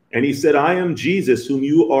 Lord? And he said, I am Jesus, whom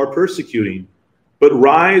you are persecuting. But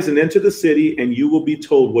rise and enter the city, and you will be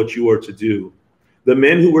told what you are to do. The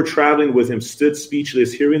men who were traveling with him stood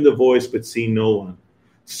speechless, hearing the voice, but seeing no one.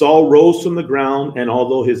 Saul rose from the ground, and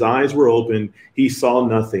although his eyes were open, he saw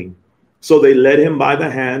nothing. So they led him by the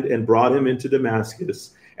hand and brought him into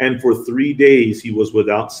Damascus. And for 3 days he was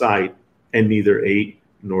without sight, and neither ate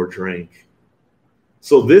nor drank.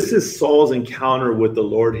 So this is Saul's encounter with the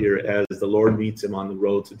Lord here, as the Lord meets him on the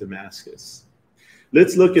road to Damascus.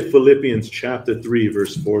 Let's look at Philippians chapter 3,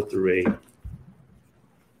 verse 4 through 8.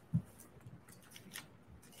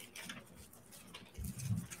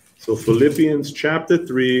 So Philippians chapter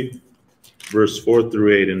 3, verse 4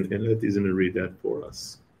 through 8, and let these men read that for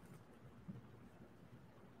us.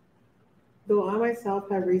 Though I myself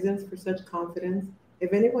have reasons for such confidence,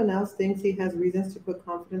 if anyone else thinks he has reasons to put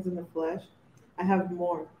confidence in the flesh, I have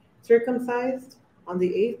more. Circumcised on the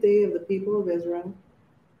 8th day of the people of Israel,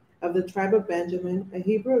 of the tribe of Benjamin, a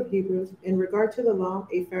Hebrew of Hebrews, in regard to the law,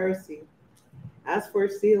 a Pharisee. As for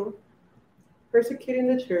zeal, persecuting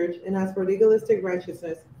the church, and as for legalistic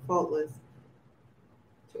righteousness, faultless.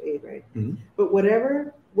 To 8, right? Mm-hmm. But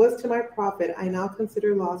whatever was to my profit, I now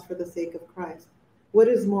consider loss for the sake of Christ. What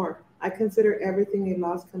is more, I consider everything a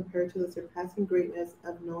loss compared to the surpassing greatness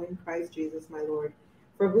of knowing Christ Jesus my Lord,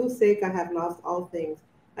 for whose sake I have lost all things.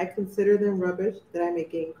 I consider them rubbish, that I may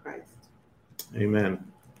gain Christ. Amen.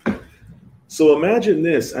 So imagine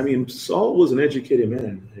this. I mean, Saul was an educated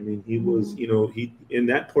man. I mean, he was, he in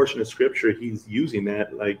that portion of scripture, he's using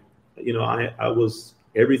that like, I was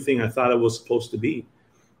everything I thought I was supposed to be.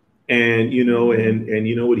 And, and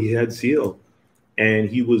you know what, he had zeal. And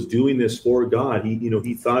he was doing this for God.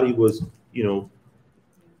 He thought he was,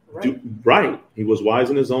 right. He was wise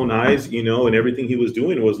in his own eyes, and everything he was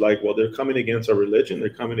doing was like, well, they're coming against our religion. They're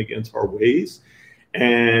coming against our ways.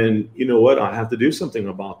 And you know what? I have to do something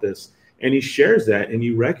about this. And he shares that, and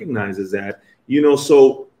he recognizes that,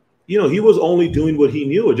 so, he was only doing what he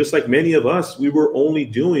knew. Just like many of us, we were only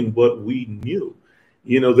doing what we knew.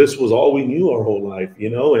 This was all we knew our whole life,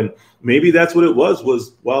 and maybe that's what it was,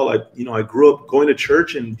 well, I grew up going to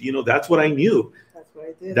church, and, that's what I knew.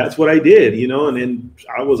 That's what I did, and then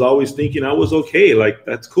I was always thinking I was okay. Like,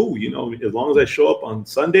 that's cool. As long as I show up on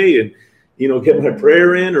Sunday and, get my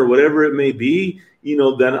prayer in or whatever it may be,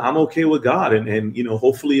 then I'm okay with God. And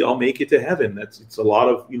hopefully I'll make it to heaven. It's a lot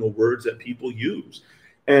of, words that people use.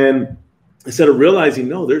 And instead of realizing,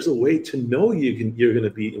 no, there's a way to know you're going to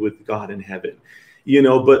be with God in heaven,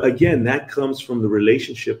 but again, that comes from the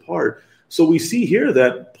relationship part. So we see here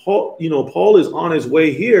that Paul is on his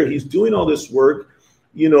way here. He's doing all this work,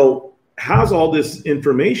 has all this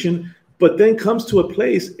information, but then comes to a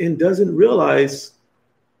place and doesn't realize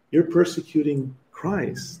you're persecuting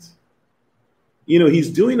Christ. He's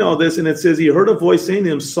doing all this, and it says he heard a voice saying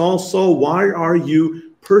to him, Saul, Saul, why are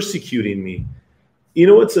you persecuting me?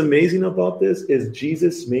 What's amazing about this is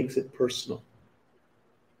Jesus makes it personal,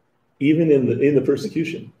 even in the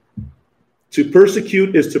persecution. To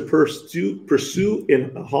persecute is to pursue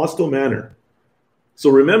in a hostile manner. So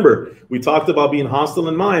remember, we talked about being hostile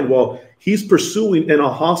in mind. Well, he's pursuing in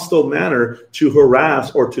a hostile manner to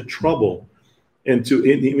harass or to trouble, and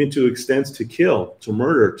even to extents to kill, to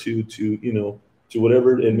murder, to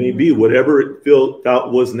whatever it may be, whatever it felt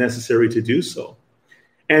was necessary to do so.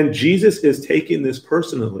 And Jesus is taking this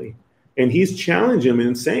personally, and he's challenging him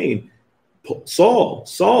and saying, Saul,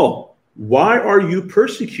 Saul, why are you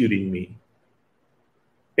persecuting me?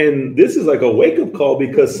 And this is like a wake-up call,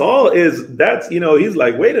 because Saul he's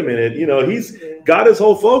like, wait a minute, he's got his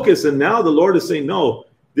whole focus. And now the Lord is saying, no,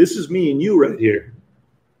 this is me and you right here.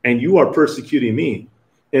 And you are persecuting me.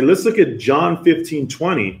 And let's look at John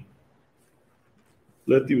 15:20.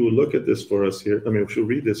 Let you look at this for us here. She'll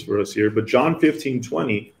read this for us here. But John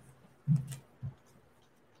 15:20.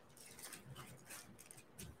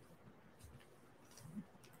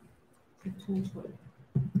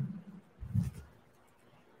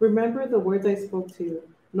 Remember the words I spoke to you.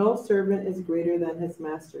 No servant is greater than his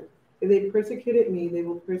master. If they persecuted me, they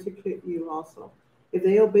will persecute you also. If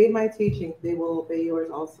they obeyed my teaching, they will obey yours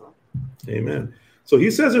also. Amen. So he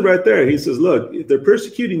says it right there. He says, look, if they're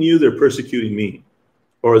persecuting you, they're persecuting me.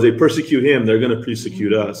 Or as they persecute him, they're going to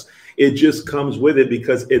persecute us. It just comes with it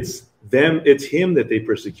because it's them, it's him that they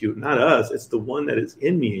persecute, not us. It's the one that is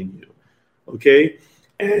in me and you. Okay?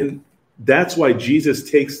 And that's why Jesus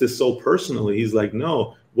takes this so personally. He's like,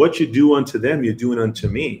 no, what you do unto them, you're doing unto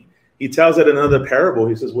me. He tells it in another parable.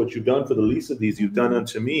 He says, what you've done for the least of these, you've done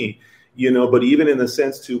unto me. You know, but even in the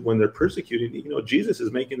sense to when they're persecuting, you know, Jesus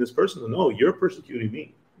is making this personal. No, you're persecuting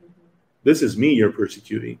me. This is me you're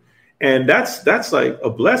persecuting. And that's like a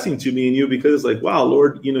blessing to me and you, because it's like, wow,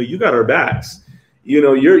 Lord, you know, you got our backs. You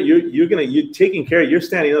know, you're taking care, you're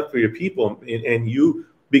standing up for your people, and you,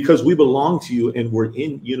 because we belong to you and we're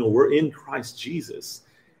in Christ Jesus.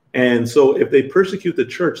 And so if they persecute the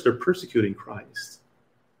church, they're persecuting Christ.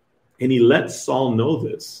 And he lets Saul know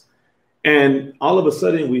this. And all of a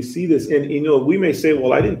sudden we see this, and, you know, we may say,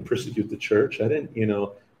 well, I didn't persecute the church. I didn't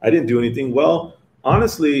do anything. Well,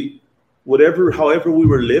 honestly, however we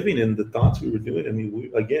were living and the thoughts we were doing, I mean,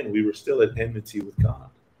 we were still at enmity with God.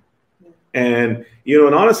 And, you know,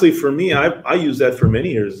 and honestly, for me, I use that for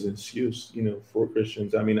many years as an excuse, you know, for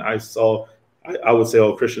Christians. I mean, I would say,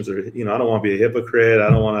 oh, Christians are, you know, I don't want to be a hypocrite.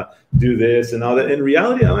 I don't want to do this and all that. In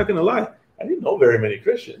reality, I'm not going to lie. I didn't know very many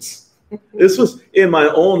Christians. This was in my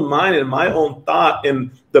own mind and my own thought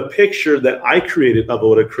and the picture that I created of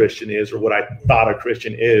what a Christian is, or what I thought a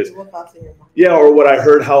Christian is. Yeah, or what I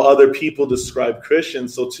heard how other people describe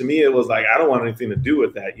Christians. So to me, it was like, I don't want anything to do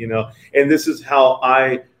with that, you know. And this is how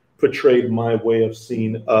I portrayed my way of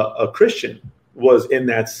seeing a Christian, was in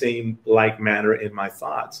that same like manner in my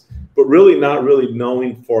thoughts, but really not really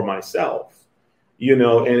knowing for myself, you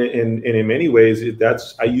know. And in many ways,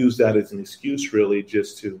 I use that as an excuse, really,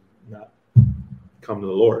 just to not come to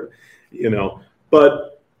the Lord, you know.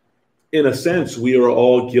 But in a sense, we are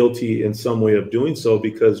all guilty in some way of doing so,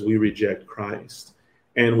 because we reject Christ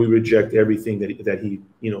and we reject everything that he,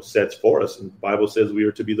 you know, sets for us. And the Bible says we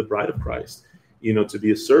are to be the bride of Christ, you know, to be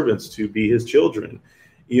his servants, to be his children,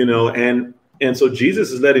 you know. And so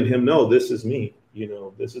Jesus is letting him know, this is me, you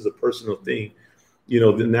know, this is a personal thing, you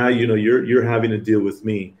know, that now, you know, you're having to deal with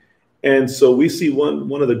me. And so we see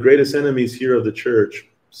one of the greatest enemies here of the church,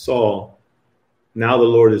 Saul. Now the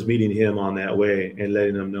Lord is meeting him on that way and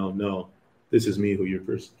letting him know, no, this is me who you're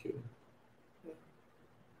persecuting.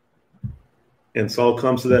 And Saul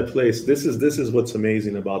comes to that place. This is what's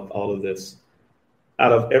amazing about all of this.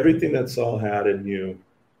 Out of everything that Saul had and knew,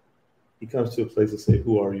 he comes to a place to say,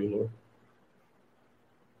 who are you, Lord?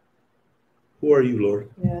 Who are you, Lord?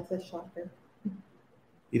 Yeah, that's a shocker.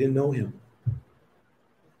 He didn't know him.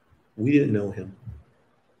 We didn't know him.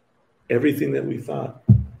 Everything that we thought,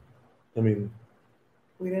 I mean,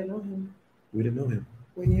 we didn't know him. We didn't know him.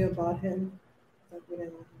 We knew about him, but we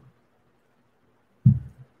didn't know him.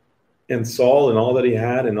 And Saul and all that he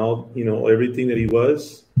had and all, you know, everything that he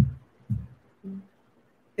was.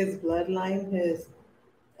 His bloodline, his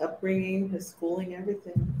upbringing, his schooling,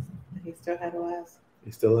 everything. He still had to ask.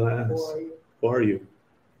 He still had to ask. Who are you?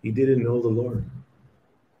 He didn't know the Lord.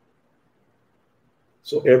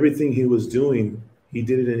 So everything he was doing, he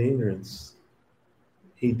did it in ignorance.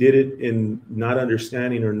 He did it in not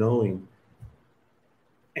understanding or knowing.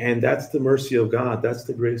 And that's the mercy of God. That's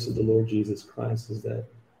the grace of the Lord Jesus Christ, is that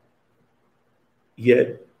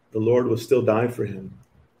yet the Lord was still dying for him,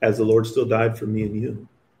 as the Lord still died for me and you.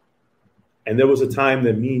 And there was a time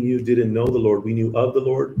that me and you didn't know the Lord. We knew of the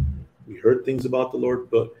Lord. We heard things about the Lord,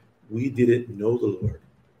 but we didn't know the Lord.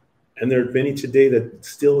 And there are many today that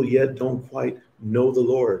still yet don't quite know the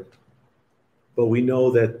Lord. But we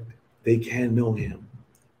know that they can know him.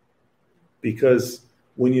 Because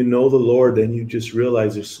when you know the Lord, then you just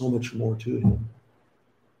realize there's so much more to him.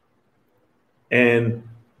 And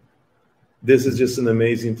this is just an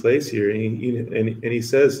amazing place here. And he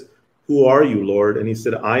says, who are you, Lord? And he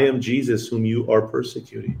said, I am Jesus, whom you are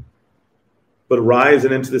persecuting. But rise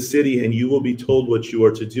and enter the city, and you will be told what you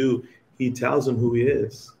are to do. He tells him who he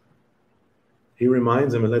is. He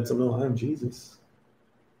reminds him and lets him know, I am Jesus.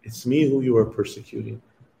 It's me who you are persecuting.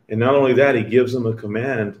 And not only that, he gives them a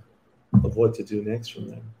command of what to do next from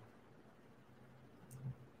them.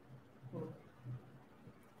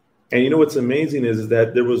 And you know what's amazing is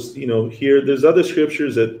that there was, you know, here, there's other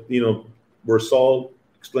scriptures that, you know, where Saul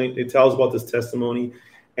explained, it tells about this testimony,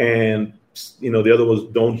 and, you know, the other was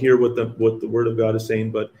don't hear what the word of God is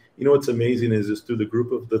saying. But you know what's amazing is through the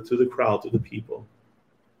crowd, through the people,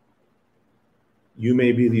 You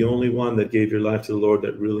may be the only one that gave your life to the Lord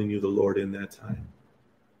that really knew the Lord in that time.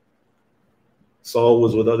 Saul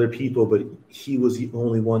was with other people, but he was the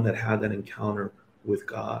only one that had that encounter with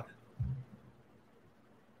God.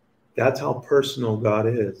 That's how personal God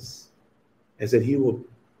is that he will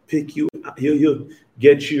pick you, he'll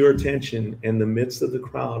get your attention in the midst of the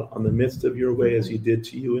crowd, on the midst of your way, as he did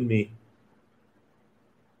to you and me.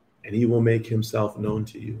 And he will make himself known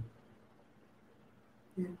to you.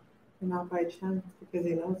 Yeah, and not by chance, because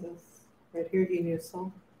he knows us. Right here, he knew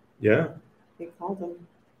Saul. Yeah. He called him.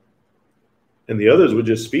 And the others were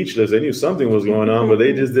just speechless. They knew something was going on, but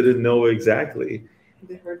they just didn't know exactly.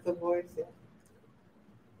 They heard the voice, yeah.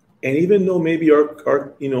 And even though maybe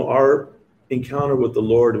our encounter with the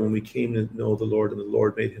Lord, when we came to know the Lord and the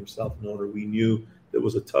Lord made himself known, or we knew there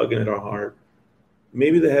was a tugging at our heart,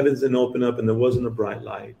 maybe the heavens didn't open up and there wasn't a bright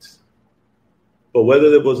light. But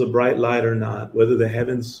whether there was a bright light or not, whether the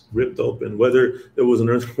heavens ripped open, whether there was an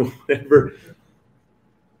earthquake, whatever,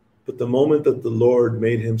 but the moment that the Lord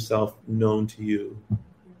made himself known to you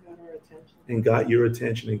and got your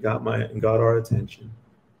attention and got our attention,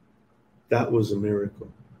 that was a miracle.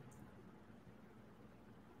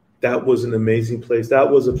 That was an amazing place.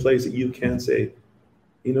 That was a place that you can say,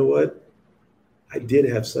 you know what? I did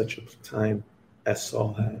have such a time as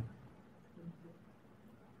Saul had.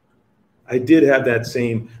 I did have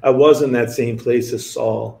I was in that same place as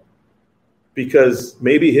Saul, because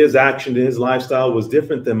maybe his action and his lifestyle was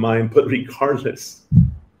different than mine, but regardless,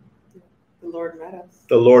 the Lord met us.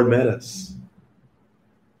 The Lord met us.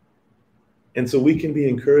 And so we can be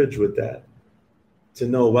encouraged with that, to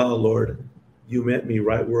know, wow, Lord, you met me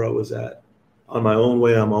right where I was at, on my own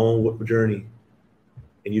way, on my own journey.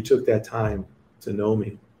 And you took that time to know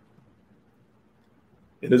me.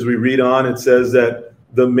 And as we read on, it says that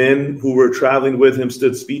the men who were traveling with him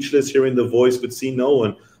stood speechless, hearing the voice, but see no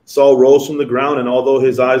one. Saul rose from the ground, and although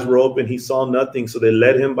his eyes were open, he saw nothing. So they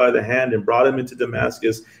led him by the hand and brought him into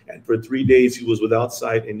Damascus. And for 3 days he was without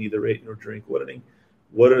sight and neither ate nor drank. What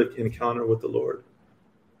an encounter with the Lord.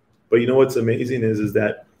 But you know what's amazing is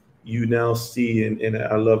that you now see, and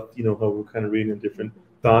I love, how we're kind of reading different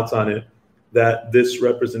thoughts on it, that this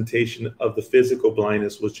representation of the physical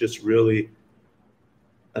blindness was just really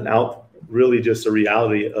just a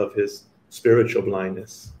reality of his spiritual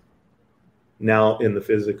blindness now in the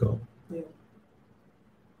physical. Yeah.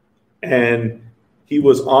 And he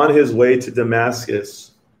was on his way to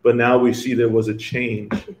Damascus, but now we see there was a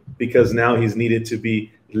change, because now he's needed to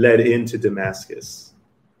be led into Damascus.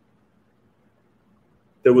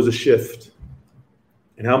 There was a shift.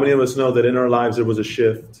 And how many of us know that in our lives there was a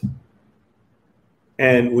shift?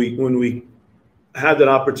 And when we had that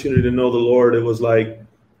opportunity to know the Lord, it was like,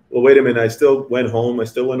 well, wait a minute, I still went home, I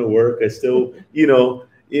still went to work, I still,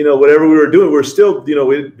 whatever we were doing, we're still,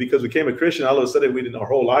 because we became a Christian, all of a sudden our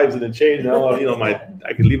whole lives didn't change. Now,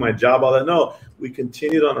 I could leave my job, all that. No, we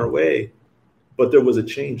continued on our way, but there was a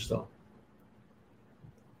change though,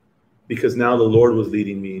 because now the Lord was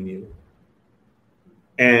leading me and you.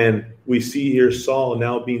 And we see here Saul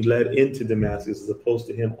now being led into Damascus as opposed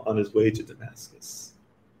to him on his way to Damascus.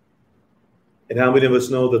 And how many of us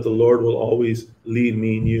know that the Lord will always lead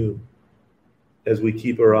me and you as we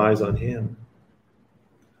keep our eyes on him?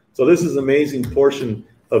 So this is an amazing portion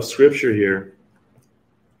of scripture here.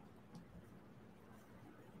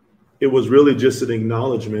 It was really just an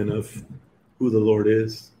acknowledgement of who the Lord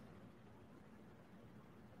is.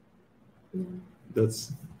 Yeah.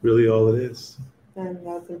 That's really all it is. And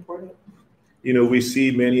that's important. We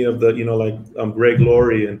see many of the, like Greg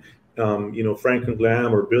Laurie and, Franklin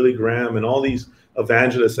Graham or Billy Graham and all these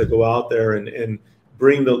evangelists that go out there and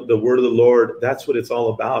bring the word of the Lord. That's what it's all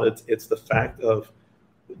about. It's the fact of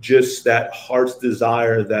just that heart's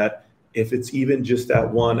desire that if it's even just that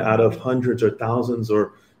one out of hundreds or thousands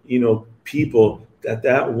or, people,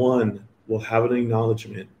 that one will have an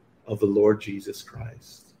acknowledgement of the Lord Jesus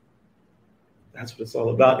Christ. That's what it's all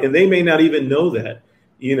about. And they may not even know that,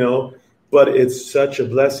 but it's such a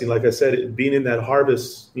blessing. Like I said, being in that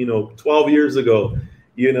harvest, 12 years ago,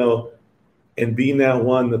 and being that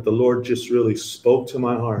one that the Lord just really spoke to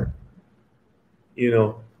my heart.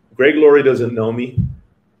 Greg Laurie doesn't know me,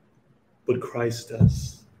 but Christ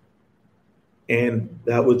does. And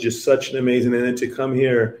that was just such an amazing, and then to come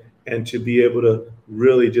here and to be able to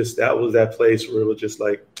really just, that was that place where it was just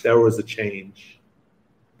like, there was a change.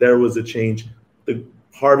 There was a change. The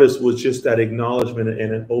harvest was just that acknowledgement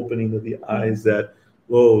and an opening of the eyes that,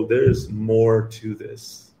 whoa, there's more to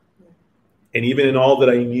this. And even in all that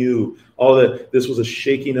I knew, all that, this was a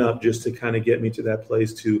shaking up just to kind of get me to that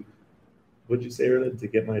place to, what'd you say earlier? To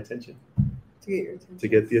get my attention? To get your attention. To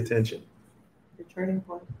get the attention. The turning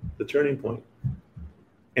point. The turning point.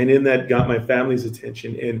 And in that got my family's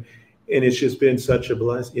attention. And it's just been such a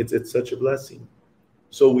blessing. It's such a blessing.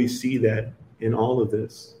 So we see that in all of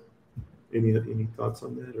this. Any thoughts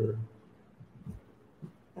on that, or?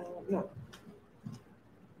 No.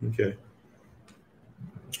 Okay.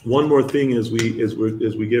 One more thing as we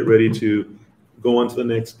get ready to go on to the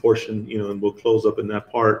next portion, and we'll close up in that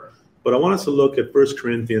part. But I want us to look at 1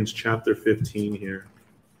 Corinthians chapter 15 here,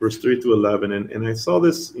 verse 3 through 11. And I saw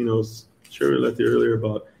this, Sherry left you earlier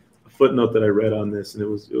about a footnote that I read on this, and it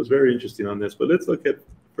was very interesting on this. But let's look at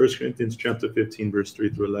 1 Corinthians chapter 15, verse 3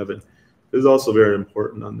 through 11. This is also very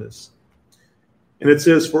important on this. And it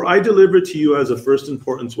says, "For I delivered to you as of first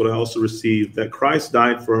importance what I also received, that Christ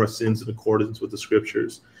died for our sins in accordance with the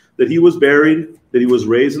Scriptures, that he was buried, that he was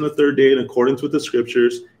raised on the third day in accordance with the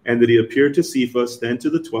Scriptures, and that he appeared to Cephas, then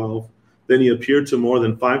to the 12. Then he appeared to more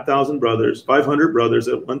than 500 brothers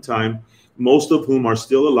at one time, most of whom are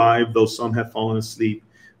still alive, though some have fallen asleep.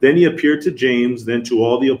 Then he appeared to James, then to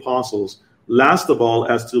all the apostles. Last of all,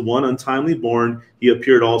 as to one untimely born, he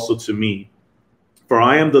appeared also to me. For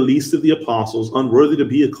I am the least of the apostles, unworthy to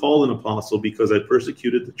be called an apostle, because I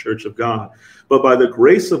persecuted the church of God. But by the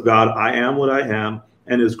grace of God, I am what I am,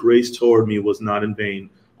 and his grace toward me was not in vain.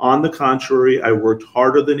 On the contrary, I worked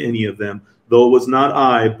harder than any of them, though it was not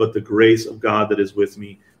I, but the grace of God that is with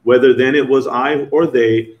me. Whether then it was I or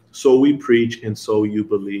they, so we preach, and so you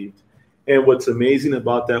believed." And what's amazing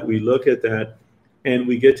about that, we look at that, and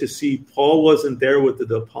we get to see Paul wasn't there with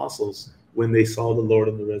the apostles when they saw the Lord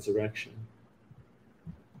in the resurrection.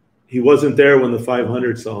 He wasn't there when the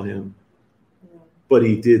 500 saw him, but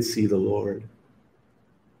he did see the Lord.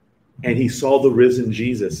 And he saw the risen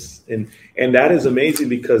Jesus. And that is amazing,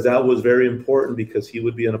 because that was very important, because he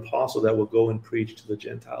would be an apostle that would go and preach to the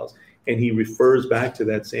Gentiles. And he refers back to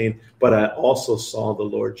that saying, "But I also saw the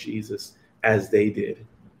Lord Jesus as they did."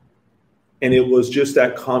 And it was just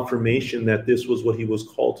that confirmation that this was what he was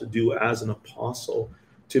called to do as an apostle,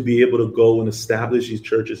 to be able to go and establish these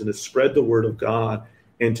churches and to spread the word of God,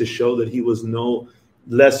 and to show that he was no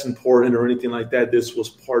less important or anything like that. This was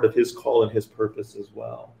part of his call and his purpose as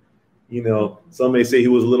well. Some may say he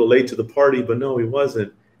was a little late to the party, but no, he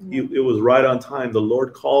wasn't. It was right on time. The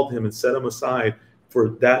Lord called him and set him aside for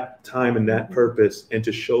that time and that purpose, and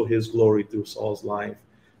to show his glory through Saul's life.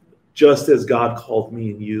 Just as God called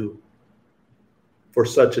me and you for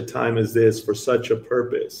such a time as this, for such a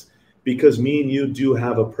purpose. Because me and you do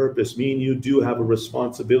have a purpose. Me and you do have a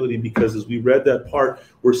responsibility, because as we read that part,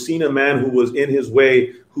 we're seeing a man who was in his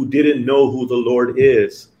way, who didn't know who the Lord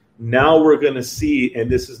is. Now we're going to see, and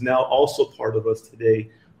this is now also part of us today,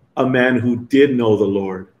 a man who did know the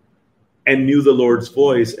Lord and knew the Lord's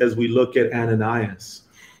voice, as we look at Ananias.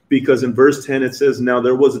 Because in verse 10 it says, "Now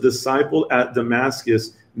there was a disciple at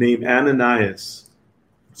Damascus named Ananias."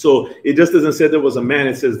 So it just doesn't say there was a man,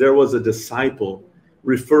 it says there was a disciple,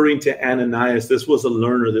 referring to Ananias. This was a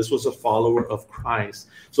learner. This was a follower of Christ.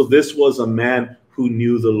 So this was a man who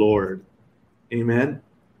knew the Lord. Amen.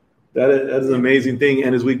 That is an amazing thing.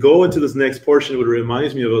 And as we go into this next portion, what it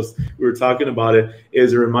reminds me of us, we were talking about it,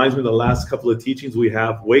 is it reminds me of the last couple of teachings we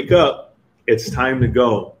have. Wake up. It's time to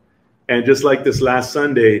go. And just like this last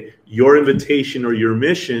Sunday, your invitation or your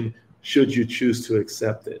mission, should you choose to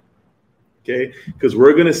accept it. Okay, because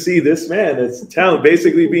we're going to see this man that's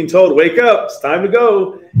basically being told, wake up, it's time to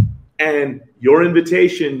go. And your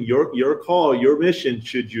invitation, your call, your mission,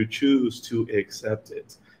 should you choose to accept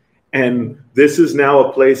it. And this is now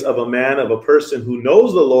a place of a man, of a person who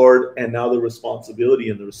knows the Lord, and now the responsibility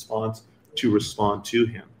and the response to respond to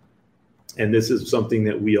him. And this is something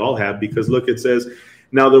that we all have, because look, it says,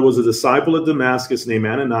 "Now there was a disciple at Damascus named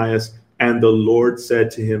Ananias, and the Lord said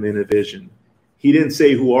to him in a vision." He didn't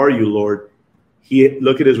say, "Who are you, Lord?"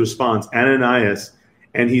 Look at his response, Ananias,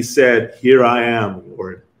 and he said, "Here I am,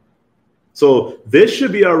 Lord." So this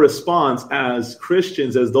should be our response as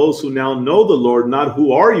Christians, as those who now know the Lord, not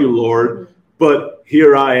 "Who are you, Lord?" but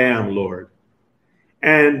 "Here I am, Lord."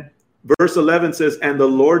 And verse 11 says, "And the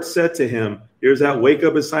Lord said to him," here's that wake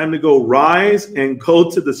up, it's time to go, "Rise and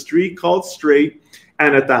go to the street called Straight,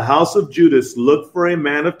 and at the house of Judas look for a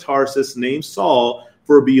man of Tarsus named Saul,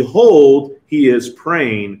 for behold, he is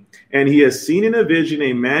praying. And he has seen in a vision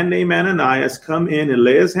a man named Ananias come in and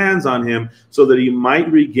lay his hands on him so that he might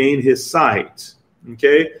regain his sight."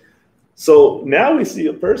 Okay. So now we see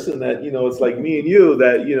a person that, it's like me and you,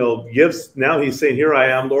 that, gives, now he's saying, "Here I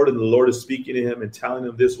am, Lord." And the Lord is speaking to him and telling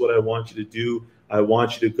him, "This is what I want you to do. I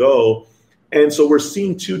want you to go." And so we're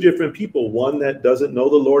seeing two different people, one that doesn't know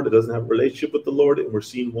the Lord, that doesn't have a relationship with the Lord. And we're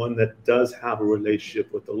seeing one that does have a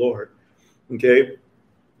relationship with the Lord. Okay.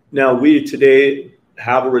 Now we today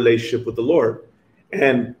have a relationship with the Lord.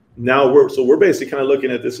 And Now we're basically kind of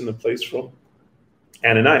looking at this in the place from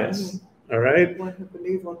Ananias. Mm-hmm. All right. One who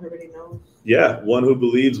believes, one who already knows. Yeah, one who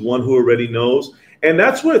believes, one who already knows. And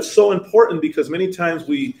that's why it's so important, because many times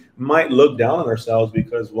we might look down on ourselves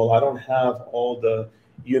because, well, I don't have all the,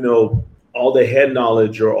 all the head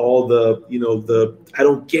knowledge, or all the, I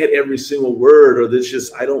don't get every single word, or this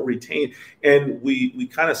just, I don't retain. And we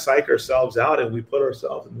kind of psych ourselves out, and we put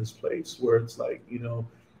ourselves in this place where it's like,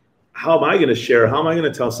 how am I going to share? How am I going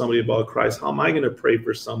to tell somebody about Christ? How am I going to pray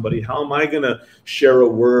for somebody? How am I going to share a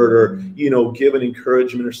word, or, give an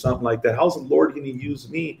encouragement or something like that? How's the Lord going to use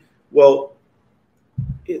me? Well,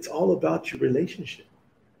 it's all about your relationship.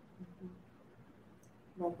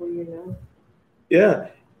 Not who you know. Yeah.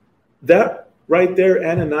 That right there,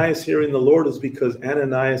 Ananias hearing the Lord, is because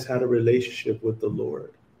Ananias had a relationship with the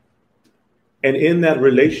Lord. And in that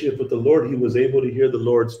relationship with the Lord, he was able to hear the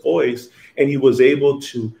Lord's voice, and he was able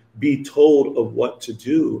to be told of what to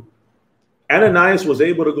do. Ananias was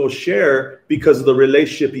able to go share because of the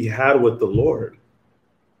relationship he had with the Lord.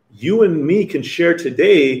 You and me can share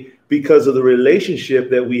today because of the relationship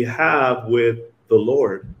that we have with the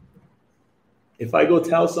Lord. If I go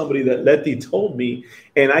tell somebody that Letty told me,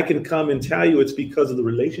 and I can come and tell you, it's because of the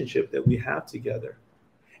relationship that we have together.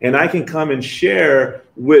 And I can come and share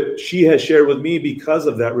what she has shared with me because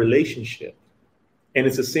of that relationship. And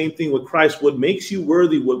it's the same thing with Christ. What makes you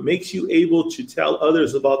worthy, what makes you able to tell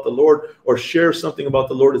others about the Lord or share something about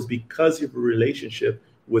the Lord, is because of a relationship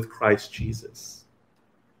with Christ Jesus.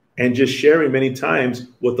 And just sharing many times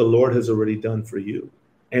what the Lord has already done for you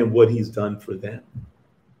and what he's done for them.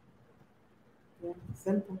 Yeah,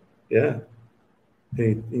 simple. Yeah.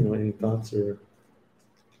 Any thoughts or?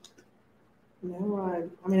 No,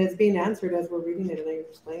 I mean, it's being answered as we're reading it, and I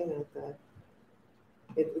explain that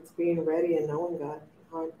it's being ready and knowing God,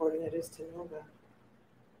 how important it is to know God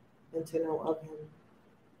and to know of him.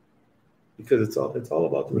 Because it's all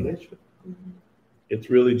about the relationship. Mm-hmm.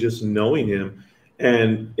 It's really just knowing him.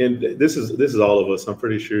 And this is all of us. I'm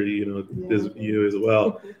pretty sure you as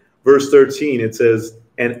well. Verse 13, it says,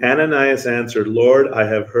 "And Ananias answered, Lord, I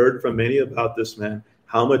have heard from many about this man,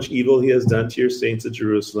 how much evil he has done to your saints at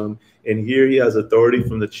Jerusalem. And here he has authority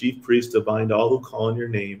from the chief priest to bind all who call on your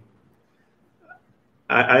name."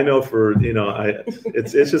 I know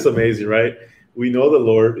it's just amazing, right? We know the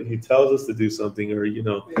Lord. He tells us to do something, or,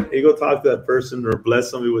 hey, go talk to that person or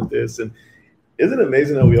bless somebody with this. And isn't it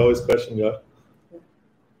amazing that we always question God?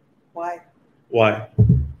 Why?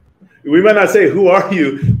 We might not say, who are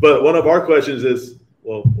you? But one of our questions is,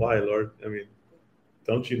 well, why, Lord? I mean,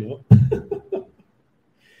 don't you know?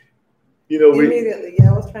 Immediately,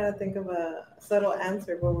 I was trying to think of a subtle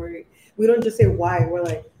answer, but we don't just say why. We're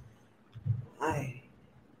like, why?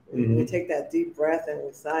 Mm-hmm. We take that deep breath and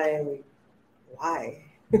we sigh and why?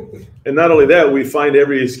 And not only that, we find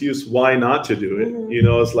every excuse why not to do it.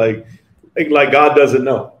 Mm-hmm. It's like God doesn't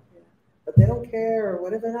know. But they don't care, or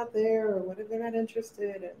what if they're not there, or what if they're not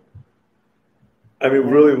interested? I mean,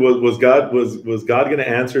 really, was God going to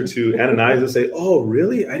answer to Ananias and say, "Oh,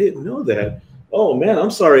 really? I didn't know that. Oh man,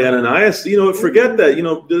 I'm sorry, Ananias. Forget that.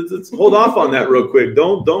 Let's hold off on that real quick.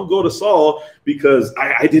 Don't go to Saul because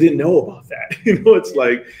I didn't know about that." It's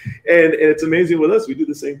like, and it's amazing with us. We do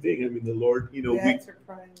the same thing. I mean, the Lord, we act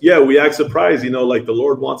surprised. Like the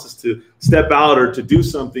Lord wants us to step out or to do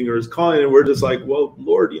something, or is calling, and we're just like, well,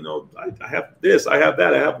 Lord, I have this, I have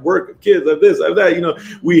that, I have work, kids, I have this, I have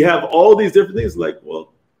that. We have all these different things. Like,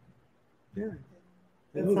 well, yeah,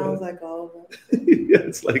 it sounds like all of us. Yeah,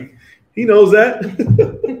 it's like. He knows that.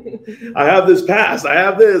 I have this past. I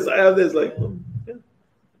have this. Like, yeah.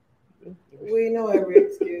 We know every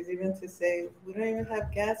excuse, even to say we don't even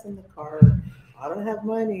have gas in the car. I don't have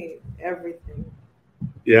money. Everything.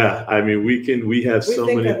 Yeah, I mean, we have so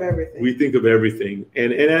many. We think of everything,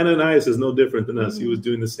 and Ananias is no different than us. Mm-hmm. He was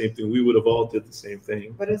doing the same thing. We would have all did the same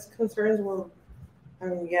thing. But his concerns were. I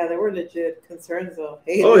mean, yeah, there were legit concerns though.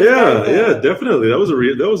 Hey, definitely. That was a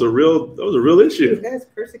real issue. This guy's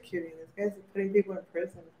persecuting. This guy's putting people in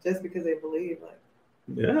prison just because they believe. Like,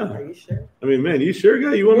 yeah. Are you sure? I mean, man, you sure,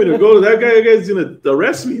 guy? You want me to go to that guy? That guy's gonna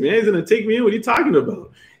arrest me, man. He's gonna take me in. What are you talking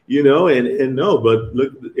about? And no, but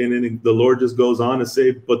look, and then the Lord just goes on to say,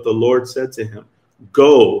 "But the Lord said to him,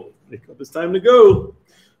 go. It's time to go.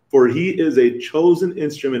 For he is a chosen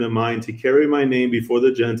instrument of mine to carry my name before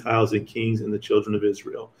the Gentiles and kings and the children of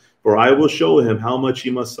Israel. For I will show him how much he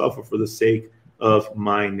must suffer for the sake of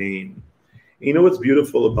my name." What's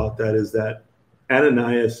beautiful about that is that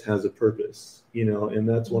Ananias has a purpose, and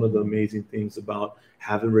that's one of the amazing things about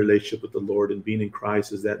having a relationship with the Lord and being in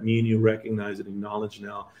Christ, is that me and you recognize and acknowledge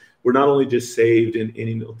now we're not only just saved and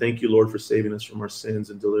thank you, Lord, for saving us from our sins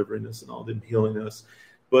and delivering us and all, and healing us.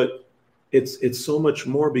 But it's so much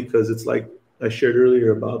more, because it's like I shared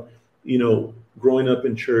earlier about, growing up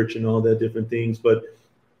in church and all that different things. But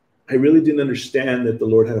I really didn't understand that the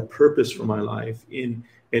Lord had a purpose for my life, in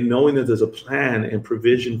knowing that there's a plan and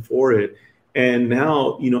provision for it. And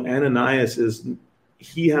now, Ananias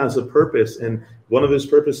he has a purpose, and one of his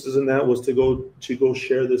purposes in that was to go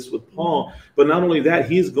share this with Paul. But not only that,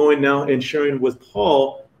 he's going now and sharing with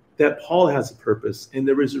Paul that Paul has a purpose, and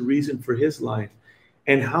there is a reason for his life.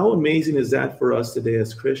 And how amazing is that for us today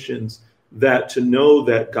as Christians, that to know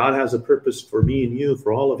that God has a purpose for me and you,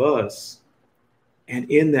 for all of us. And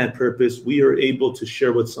in that purpose, we are able to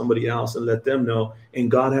share with somebody else and let them know, and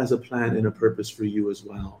God has a plan and a purpose for you as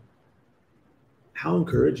well. How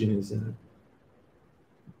encouraging is that?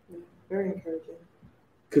 Very encouraging.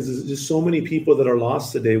 Because there's just so many people that are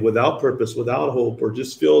lost today, without purpose, without hope, or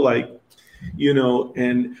just feel like,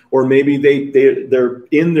 or maybe they're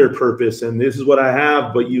in their purpose and this is what I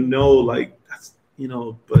have, but like that's,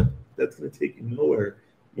 but that's going to take you nowhere.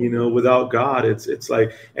 Without God, it's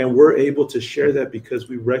like, and we're able to share that because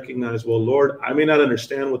we recognize, well, Lord, I may not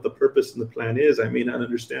understand what the purpose and the plan is. I may not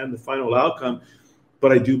understand the final outcome,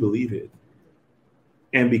 but I do believe it.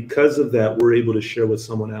 And because of that, we're able to share with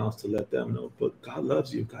someone else to let them know, but God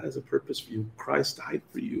loves you. God has a purpose for you. Christ died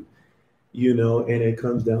for you, and it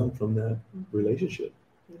comes down from that relationship.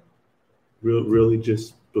 Really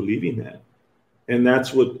just believing that. And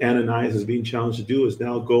that's what Ananias is being challenged to do, is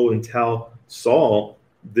now go and tell Saul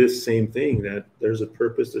this same thing, that there's a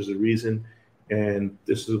purpose, there's a reason, and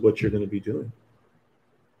this is what you're going to be doing.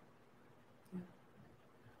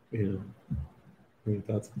 Any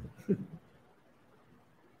thoughts?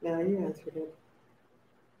 Now you answered it.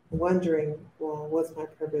 Wondering, well, what's my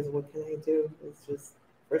purpose? What can I do? It's just,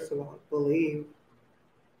 first of all, believe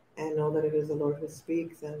and know that it is the Lord who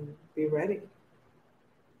speaks, and be ready.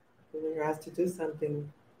 When you're asked to do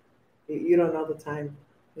something, you don't know the time.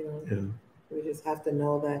 We just have to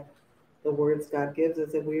know that the words God gives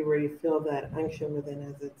us, if we already feel that unction within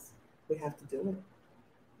us, we have to do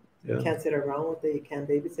it. You can't sit around with it. You can't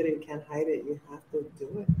babysit it. You can't hide it. You have to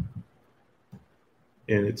do it.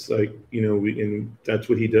 And it's like, and that's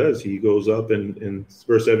what he does. He goes up in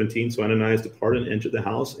verse 17. So Ananias departed and entered the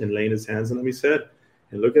house, and laying his hands on him, he said,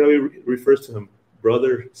 and look at how he refers to him,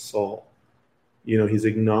 Brother Saul. He's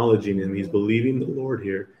acknowledging him. He's believing the Lord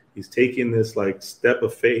here. He's taking this like step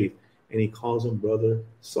of faith, and he calls him Brother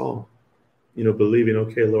Saul. Believing,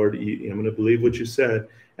 okay, Lord, I'm going to believe what you said.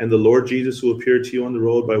 And the Lord Jesus, who appeared to you on the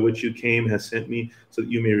road by which you came, has sent me so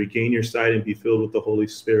that you may regain your sight and be filled with the Holy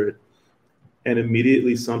Spirit. And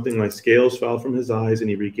immediately something like scales fell from his eyes, and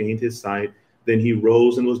he regained his sight. Then he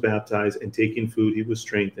rose and was baptized, and taking food, he was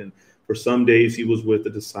strengthened. For some days he was with the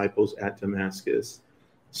disciples at Damascus.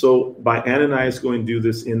 So by Ananias going to do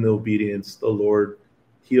this in the obedience, the Lord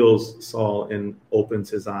heals Saul and opens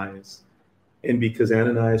his eyes. And because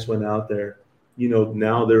Ananias went out there,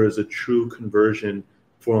 now there is a true conversion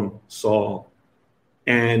from Saul.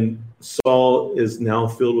 And Saul is now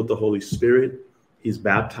filled with the Holy Spirit. He's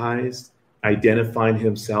baptized, identifying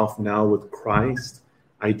himself now with Christ,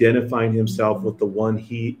 identifying himself with the one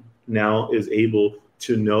he now is able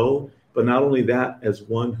to know. But not only that, as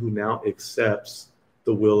one who now accepts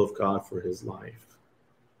the will of God for his life.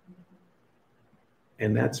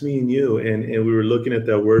 And that's me and you. And we were looking at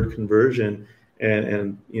that word conversion,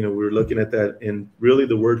 and we were looking at that, and really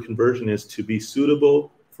the word conversion is to be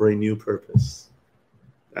suitable for a new purpose.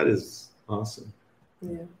 That is awesome.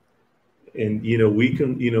 Yeah. And we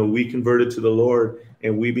converted to the Lord,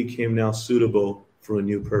 and we became now suitable for a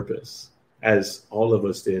new purpose, as all of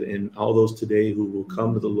us did. And all those today who will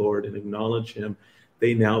come to the Lord and acknowledge him,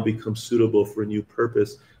 they now become suitable for a new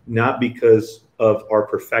purpose, not because of our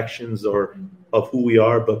perfections or of who we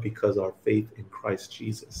are, but because of our faith in Christ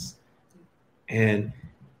Jesus. And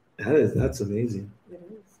that's amazing. It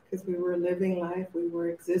is, because we were living life, we were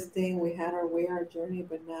existing, we had our way, our journey,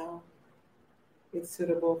 but now it's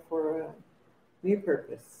suitable for a new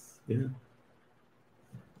purpose. Yeah.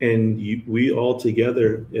 And we all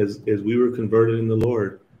together, as we were converted in the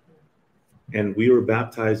Lord, and we were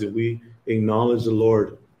baptized, and we acknowledge the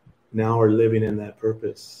Lord, now are living in that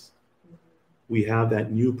purpose. We have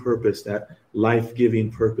that new purpose, that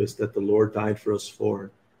life-giving purpose that the Lord died for us for.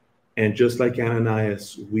 And just like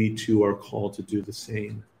Ananias, we too are called to do the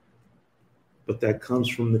same. But that comes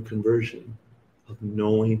from the conversion of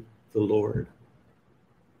knowing the Lord.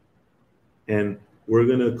 And we're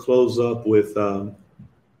going to close up with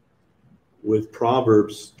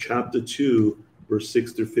Proverbs chapter 2, verse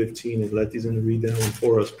 6 through 15. And Letty's going to read that one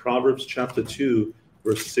for us. Proverbs chapter 2,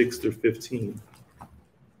 verse 6 through 15.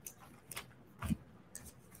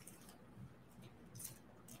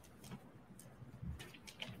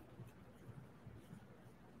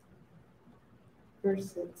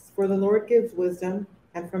 verse 6. For the Lord gives wisdom,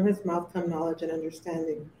 and from his mouth come knowledge and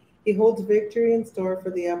understanding. He holds victory in store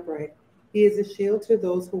for the upright. He is a shield to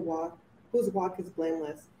those whose walk is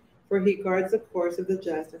blameless. For he guards the course of the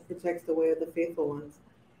just and protects the way of the faithful ones.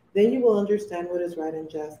 Then you will understand what is right and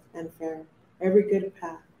just and fair, every good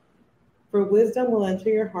path. For wisdom will enter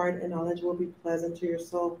your heart, and knowledge will be pleasant to your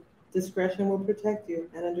soul. Discretion will protect you,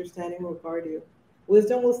 and understanding will guard you.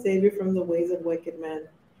 Wisdom will save you from the ways of wicked men,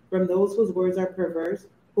 from those whose words are perverse,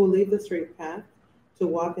 who leave the straight path to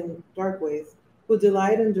walk in dark ways, who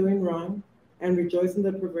delight in doing wrong and rejoice in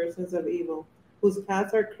the perverseness of evil, whose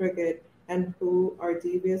paths are crooked and who are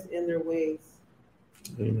devious in their ways.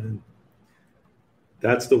 Amen.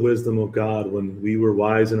 That's the wisdom of God, when we were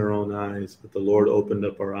wise in our own eyes, but the Lord opened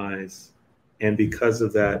up our eyes. And because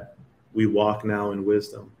of that, we walk now in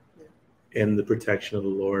wisdom, in the protection of the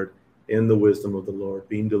Lord, in the wisdom of the Lord,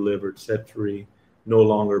 being delivered, set free, no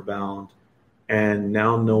longer bound. And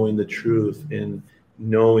now knowing the truth and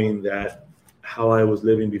knowing that how I was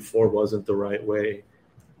living before wasn't the right way.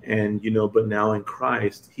 And, but now in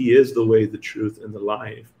Christ, he is the way, the truth, and the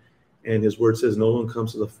life. And his word says no one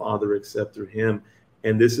comes to the Father except through him.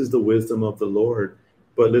 And this is the wisdom of the Lord.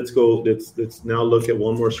 But let's now look at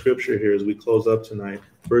one more scripture here as we close up tonight.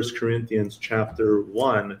 1 Corinthians chapter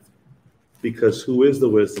 1. Because who is the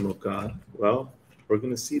wisdom of God? Well, we're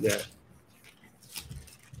going to see that.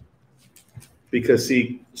 Because,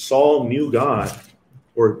 see, Saul knew God,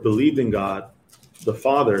 or believed in God, the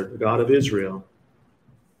Father, the God of Israel.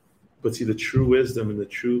 But see, the true wisdom and the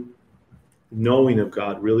true knowing of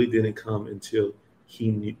God really didn't come until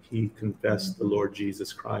he confessed the Lord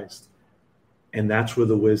Jesus Christ. And that's where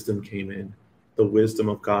the wisdom came in, the wisdom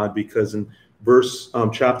of God. Because in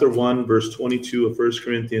chapter 1, verse 22 of 1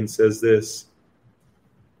 Corinthians says this: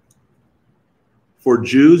 For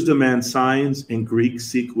Jews demand signs and Greeks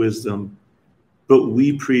seek wisdom, but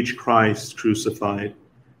we preach Christ crucified,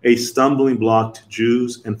 a stumbling block to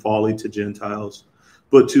Jews and folly to Gentiles.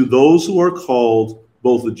 But to those who are called,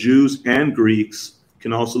 both the Jews and Greeks,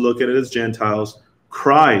 can also look at it as Gentiles,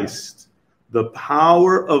 Christ, the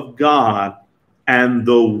power of God and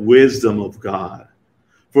the wisdom of God.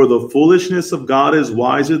 For the foolishness of God is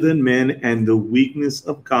wiser than men, and the weakness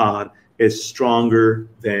of God is stronger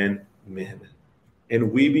than men.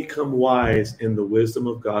 And we become wise in the wisdom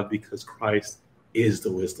of God because Christ is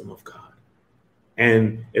the wisdom of God.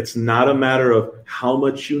 And it's not a matter of how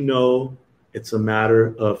much you know, it's a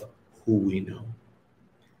matter of who we know.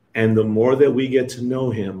 And the more that we get to know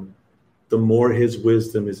him, the more his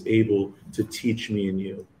wisdom is able to teach me and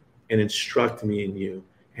you and instruct me and you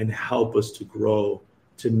and help us to grow,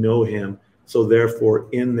 to know him. So therefore,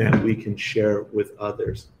 in that we can share with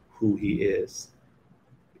others who he is.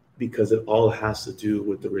 Because it all has to do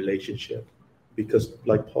with the relationship. Because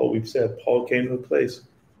like we've said, Paul came to a place,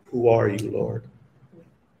 who are you, Lord?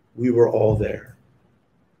 We were all there.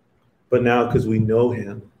 But now, because we know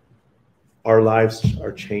him, our lives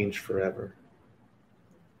are changed forever.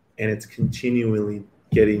 And it's continually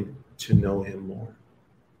getting to know him more.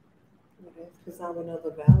 Because now we know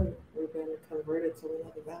the value. We've been converted, so we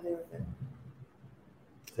know the value of it.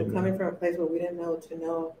 So coming from a place where we didn't know to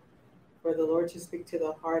know, for the Lord to speak to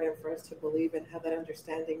the heart and for us to believe and have that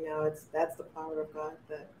understanding now, that's the power of God,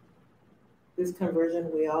 that this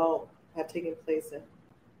conversion we all have taken place in.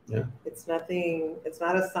 Yeah. It's not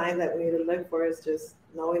a sign that we need to look for, it's just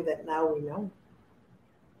knowing that now we know.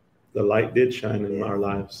 The light did shine in our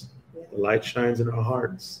lives. Yeah. The light shines in our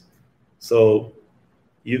hearts. So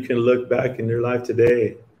you can look back in your life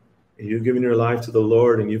today and you've given your life to the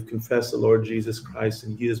Lord and you've confessed the Lord Jesus Christ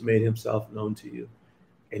and he has made himself known to you.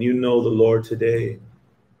 And you know the Lord today,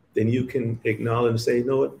 then you can acknowledge and say, you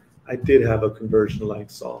know what? I did have a conversion like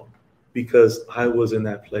Saul because I was in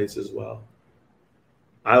that place as well.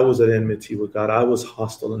 I was at enmity with God. I was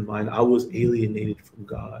hostile in mind. I was alienated from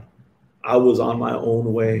God. I was on my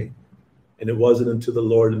own way. And it wasn't until the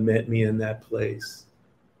Lord met me in that place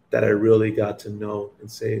that I really got to know and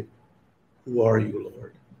say, who are you,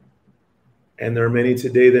 Lord? And there are many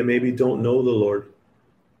today that maybe don't know the Lord.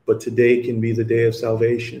 But today can be the day of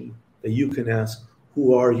salvation, that you can ask,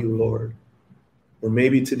 who are you, Lord? Or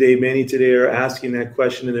maybe many today are asking that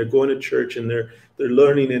question and they're going to church and they're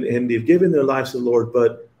learning and they've given their lives to the Lord.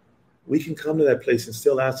 But we can come to that place and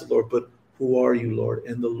still ask the Lord, but who are you, Lord?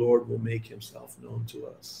 And the Lord will make himself known to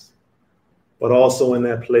us. But also in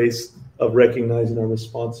that place of recognizing our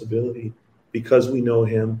responsibility, because we know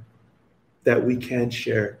him, that we can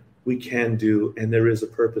share, we can do, and there is a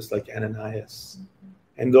purpose like Ananias.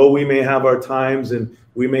 And though we may have our times and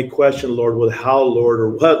we may question, Lord, well, how, Lord, or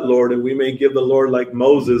what, Lord, and we may give the Lord like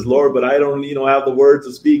Moses, Lord, but I don't, have the words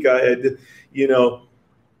to speak. you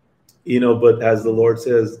know, but as the Lord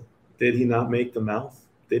says, did he not make the mouth?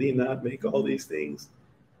 Did he not make all these things?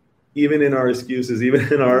 Even in our excuses, even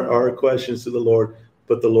in our questions to the Lord,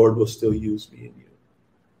 but the Lord will still use me and you.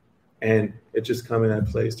 And it just come in that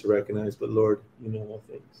place to recognize, but Lord, you know all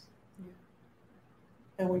things. Yeah.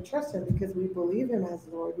 And we trust him because we believe him as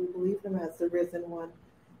Lord. We believe him as the risen one.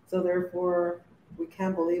 So therefore, we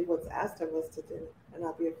can believe what's asked of us to do and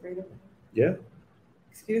not be afraid of him. Yeah.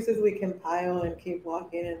 Excuses we can pile and keep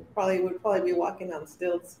walking, and would probably be walking on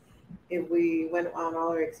stilts if we went on all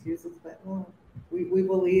our excuses. But no, we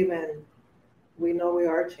believe and we know we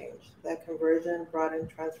are changed. That conversion brought in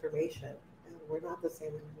transformation, and we're not the same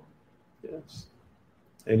anymore. Yes.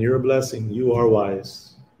 And you're a blessing. You are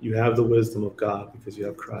wise. You have the wisdom of God because you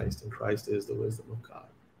have Christ, and Christ is the wisdom of God.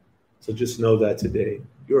 So just know that today.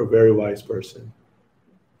 You're a very wise person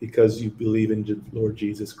because you believe in the Lord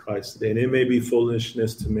Jesus Christ today. And it may be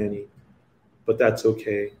foolishness to many, but that's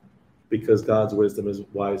okay because God's wisdom is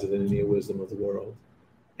wiser than any wisdom of the world.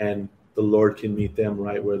 And the Lord can meet them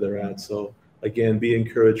right where they're at. So again, be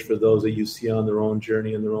encouraged for those that you see on their own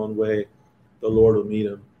journey in their own way. The Lord will meet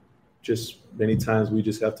them. Just many times we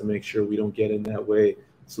just have to make sure we don't get in that way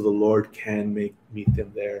so the Lord can meet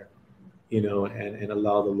them there, and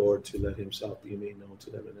allow the Lord to let himself be made known to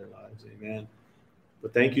them in their lives. Amen.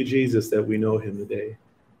 But thank you, Jesus, that we know him today.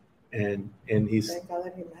 And he's thank God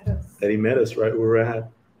that he met us. That he met us right where we're at,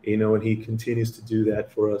 and he continues to do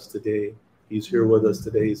that for us today. He's here with us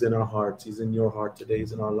today. He's in our hearts. He's in your heart today.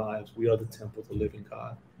 He's in our lives. We are the temple of the living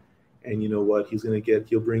God. And you know what?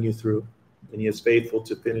 He'll bring you through. And he is faithful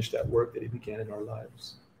to finish that work that he began in our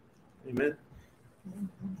lives. Amen.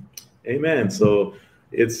 Amen. So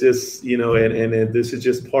it's just, and this is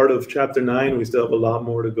just part of chapter 9. We still have a lot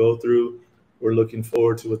more to go through. We're looking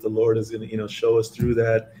forward to what the Lord is going to, show us through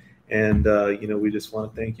that. And, we just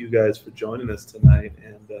want to thank you guys for joining us tonight.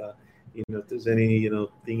 And, if there's any,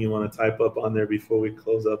 thing you want to type up on there before we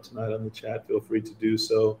close up tonight on the chat, feel free to do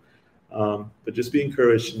so. But just be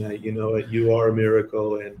encouraged tonight. You are a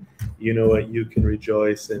miracle, and you can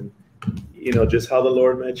rejoice, and just how the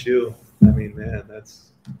Lord met you. I mean, man,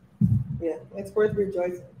 it's worth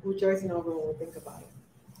rejoicing over when we think about it.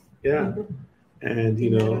 Yeah. And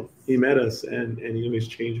he met us, and he's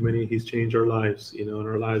changed our lives, and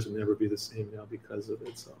our lives will never be the same now because of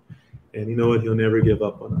it. So, and you know what, he'll never give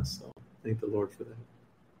up on us. So thank the Lord for that.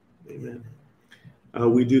 Amen.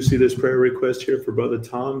 We do see this prayer request here for Brother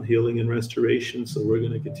Tom, healing and restoration. So we're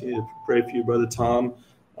going to continue to pray for you, Brother Tom.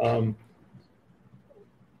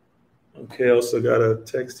 Okay, also got a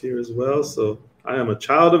text here as well. So I am a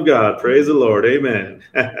child of God. Praise the Lord. Amen.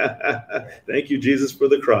 Thank you, Jesus, for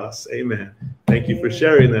the cross. Amen. Thank you for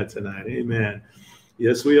sharing that tonight. Amen.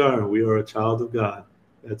 Yes, we are. We are a child of God.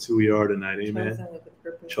 That's who we are tonight. Amen. Chosen with a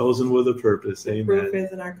purpose. Chosen with a purpose. Amen. The proof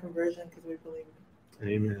is in our conversion because we believe.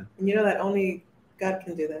 Amen. And you know that only God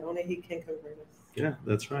can do that. Only he can convert us. Yeah,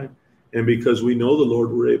 that's right. And because we know the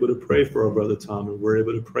Lord, we're able to pray for our brother Tom, and we're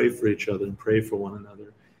able to pray for each other and pray for one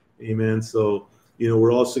another. Amen. So,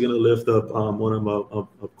 we're also going to lift up one of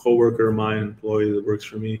a coworker of mine, employee that works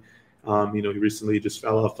for me. He recently just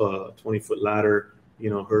fell off a 20-foot ladder,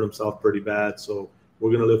 hurt himself pretty bad. So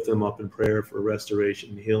we're going to lift him up in prayer for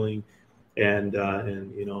restoration and healing, and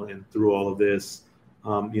through all of this.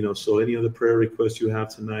 So any other prayer requests you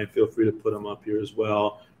have tonight, feel free to put them up here as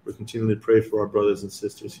well. We're continuing to pray for our brothers and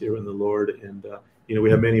sisters here in the Lord, and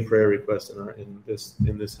we have many prayer requests in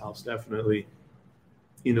this house, definitely.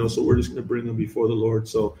 So we're just going to bring them before the Lord.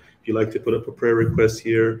 So if you'd like to put up a prayer request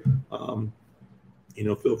here,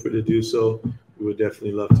 feel free to do so. We would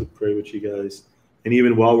definitely love to pray with you guys. And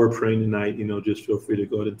even while we're praying tonight, just feel free to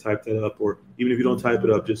go ahead and type that up, or even if you don't type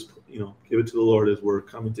it up, just give it to the Lord as we're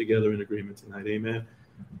coming together in agreement tonight. Amen.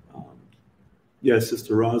 Yes,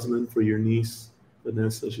 Sister Rosamond, for your niece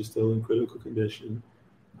Vanessa, she's still in critical condition.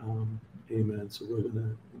 Amen. So we're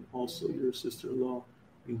gonna, also your sister-in-law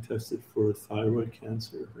being tested for thyroid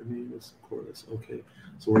cancer. Her name is Corliss. Okay,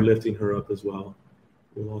 so we're lifting her up as well.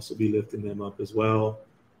 We'll also be lifting them up as well.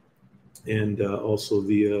 And also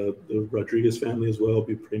the Rodriguez family as well.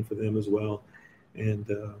 Be praying for them as well. And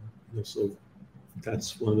so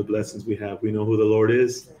that's one of the blessings we have. We know who the Lord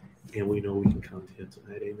is, and we know we can come to him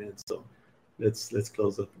tonight. Amen. So let's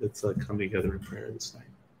close up. Let's come together in prayer this night.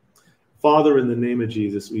 Father, in the name of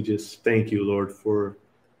Jesus, we just thank you, Lord, for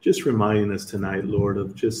just reminding us tonight, Lord,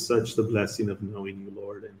 of just such the blessing of knowing you,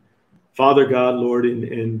 Lord. And Father God, Lord,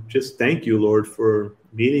 and just thank you, Lord, for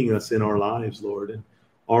meeting us in our lives, Lord, and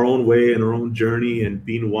our own way and our own journey, and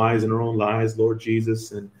being wise in our own lives, Lord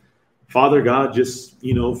Jesus. And Father God, just,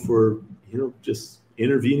 for, just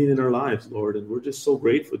intervening in our lives, Lord. And we're just so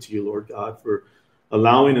grateful to you, Lord God, for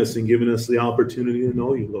allowing us and giving us the opportunity to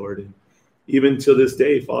know you, Lord. And even to this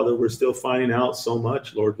day, Father, we're still finding out so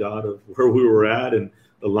much, Lord God, of where we were at and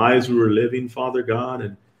the lives we were living, Father God.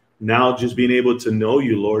 And now just being able to know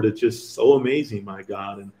you, Lord, it's just so amazing, my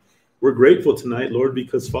God. And we're grateful tonight, Lord,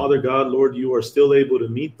 because, Father God, Lord, you are still able to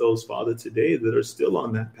meet those, Father, today that are still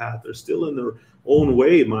on that path. They're still in their own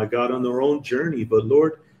way, my God, on their own journey. But,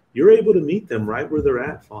 Lord, you're able to meet them right where they're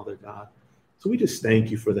at, Father God. So we just thank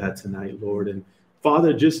you for that tonight, Lord. And,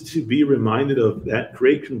 Father, just to be reminded of that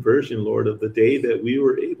great conversion, Lord, of the day that we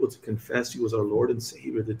were able to confess you as our Lord and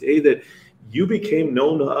Savior, the day that you became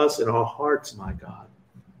known to us in our hearts, my God.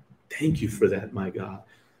 Thank you for that, my God.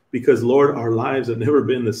 Because, Lord, our lives have never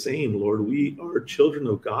been the same, Lord. We are children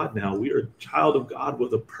of God now. We are a child of God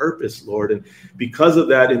with a purpose, Lord. And because of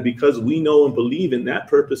that, and because we know and believe in that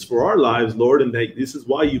purpose for our lives, Lord, and that this is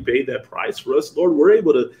why you paid that price for us, Lord, we're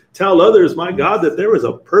able to tell others, my God, that there is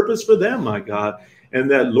a purpose for them, my God.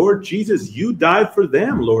 And that, Lord Jesus, you died for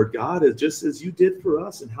them, Lord God, just as you did for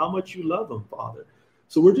us, and how much you love them, Father.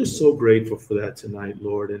 So we're just so grateful for that tonight,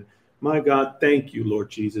 Lord. And my God, thank you, Lord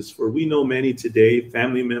Jesus, for we know many today,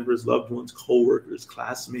 family members, loved ones, co-workers,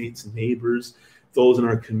 classmates, neighbors, those in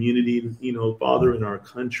our community, Father, in our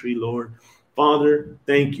country, Lord. Father,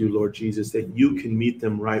 thank you, Lord Jesus, that you can meet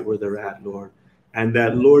them right where they're at, Lord. And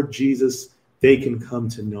that, Lord Jesus, they can come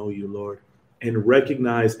to know you, Lord, and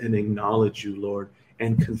recognize and acknowledge you, Lord,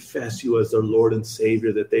 and confess you as their Lord and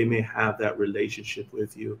Savior, that they may have that relationship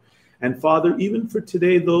with you. And Father, even for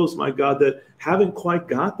today, those, my God, that haven't quite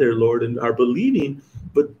got there, Lord, and are believing,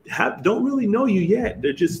 but don't really know you yet.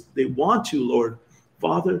 They want to, Lord.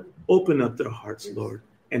 Father, open up their hearts, Lord,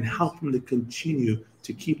 and help them to continue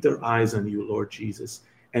to keep their eyes on you, Lord Jesus.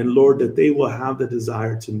 And Lord, that they will have the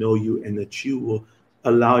desire to know you, and that you will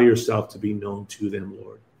allow yourself to be known to them,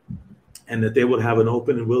 Lord. And that they would have an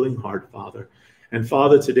open and willing heart, Father. And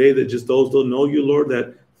Father, today, that just those don't know you, Lord,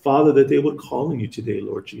 that Father, that they would call on you today,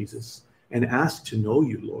 Lord Jesus, and ask to know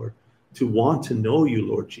you, Lord, to want to know you,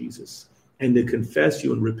 Lord Jesus, and to confess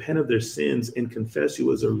you and repent of their sins and confess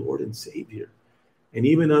you as their Lord and Savior. And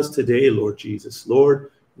even us today, Lord Jesus, Lord,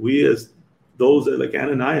 we as those that like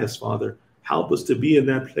Ananias, Father, help us to be in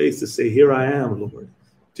that place to say, here I am, Lord,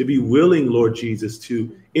 to be willing, Lord Jesus,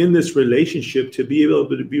 to, in this relationship, to be able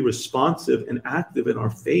to be responsive and active in our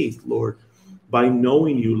faith, Lord, by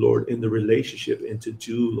knowing you, Lord, in the relationship, and to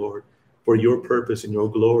do, Lord, for your purpose and your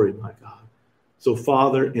glory, my God. So,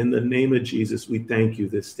 Father, in the name of Jesus, we thank you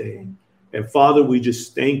this day. And Father, we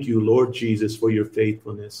just thank you, Lord Jesus, for your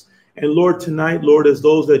faithfulness. And Lord, tonight, Lord, as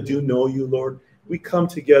those that do know you, Lord, we come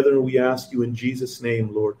together and we ask you in Jesus'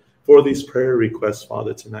 name, Lord, for these prayer requests,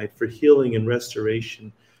 Father, tonight, for healing and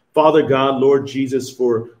restoration. Father God, Lord Jesus,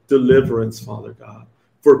 for deliverance, Father God,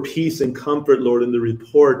 for peace and comfort, Lord, in the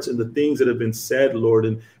reports and the things that have been said, Lord.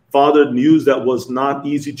 And Father, news that was not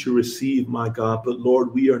easy to receive, my God. But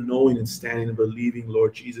Lord, we are knowing and standing and believing,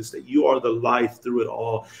 Lord Jesus, that you are the life through it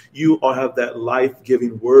all. You have that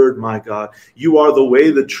life-giving word, my God. You are the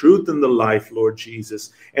way, the truth, and the life, Lord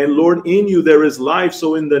Jesus. And Lord, in you there is life.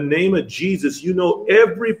 So in the name of Jesus, you know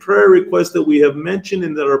every prayer request that we have mentioned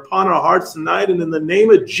and that are upon our hearts tonight. And in the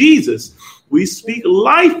name of Jesus, we speak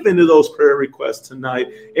life into those prayer requests tonight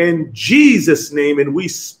in Jesus' name. And we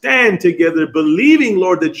stand together believing,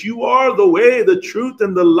 Lord, that you are the way, the truth,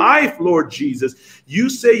 and the life, Lord Jesus. You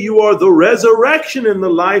say you are the resurrection and the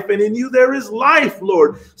life, and in you there is life,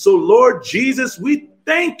 Lord. So, Lord Jesus, we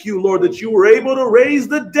thank you, Lord, that you were able to raise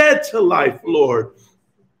the dead to life, Lord.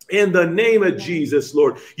 In the name of Jesus,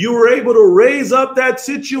 Lord, you were able to raise up that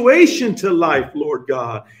situation to life, Lord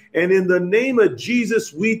God. And in the name of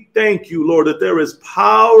Jesus, we thank you, Lord, that there is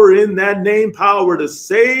power in that name, power to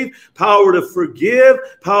save, power to forgive,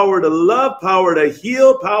 power to love, power to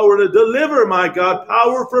heal, power to deliver, my God,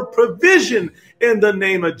 power for provision in the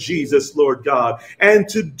name of Jesus, Lord God, and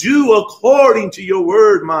to do according to your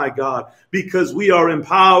word, my God, because we are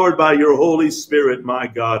empowered by your Holy Spirit, my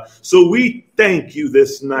God. So we thank you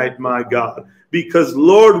this night, my God, because,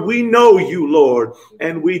 Lord, we know you, Lord,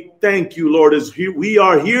 and we thank you, Lord, as we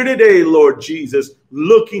are here today, Lord Jesus,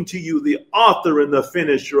 looking to you, the author and the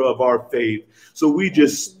finisher of our faith. So we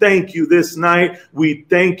just thank you this night. We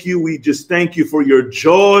thank you. We just thank you for your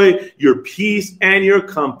joy, your peace, and your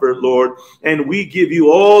comfort, Lord. And we give you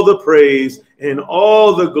all the praise and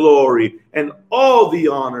all the glory and all the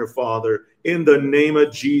honor, Father. In the name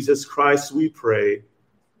of Jesus Christ, we pray.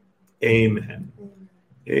 Amen.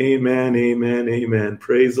 Amen, amen, amen.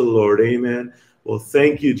 Praise the Lord. Amen. Well,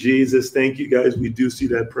 thank you, Jesus. Thank you, guys. We do see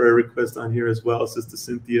that prayer request on here as well, Sister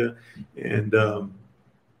Cynthia. And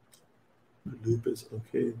Lupus,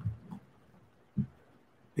 okay.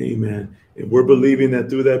 Amen. And we're believing that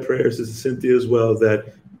through that prayer, Sister Cynthia, as well,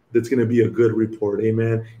 that's going to be a good report.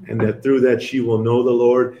 Amen. And that through that, she will know the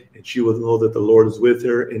Lord, and she will know that the Lord is with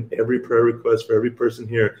her. And every prayer request for every person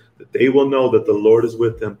here, that they will know that the Lord is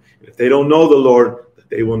with them. And if they don't know the Lord, that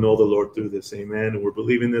they will know the Lord through this. Amen. And we're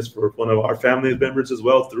believing this for one of our family members as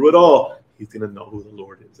well. Through it all, he's going to know who the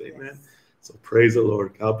Lord is. Amen. So praise the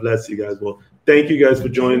Lord. God bless you guys. Well, thank you guys for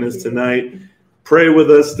joining us tonight. Pray with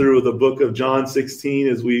us through the book of John 16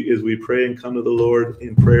 as we pray and come to the Lord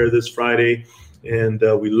in prayer this Friday. And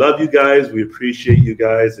we love you guys. We appreciate you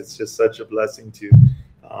guys. It's just such a blessing to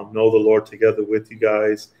know the Lord together with you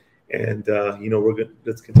guys. And,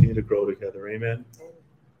 let's continue to grow together. Amen.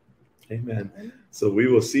 Amen. So we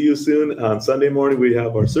will see you soon. On Sunday morning, we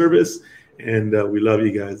have our service. And we love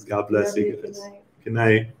you guys. God bless you guys. Good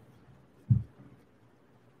night.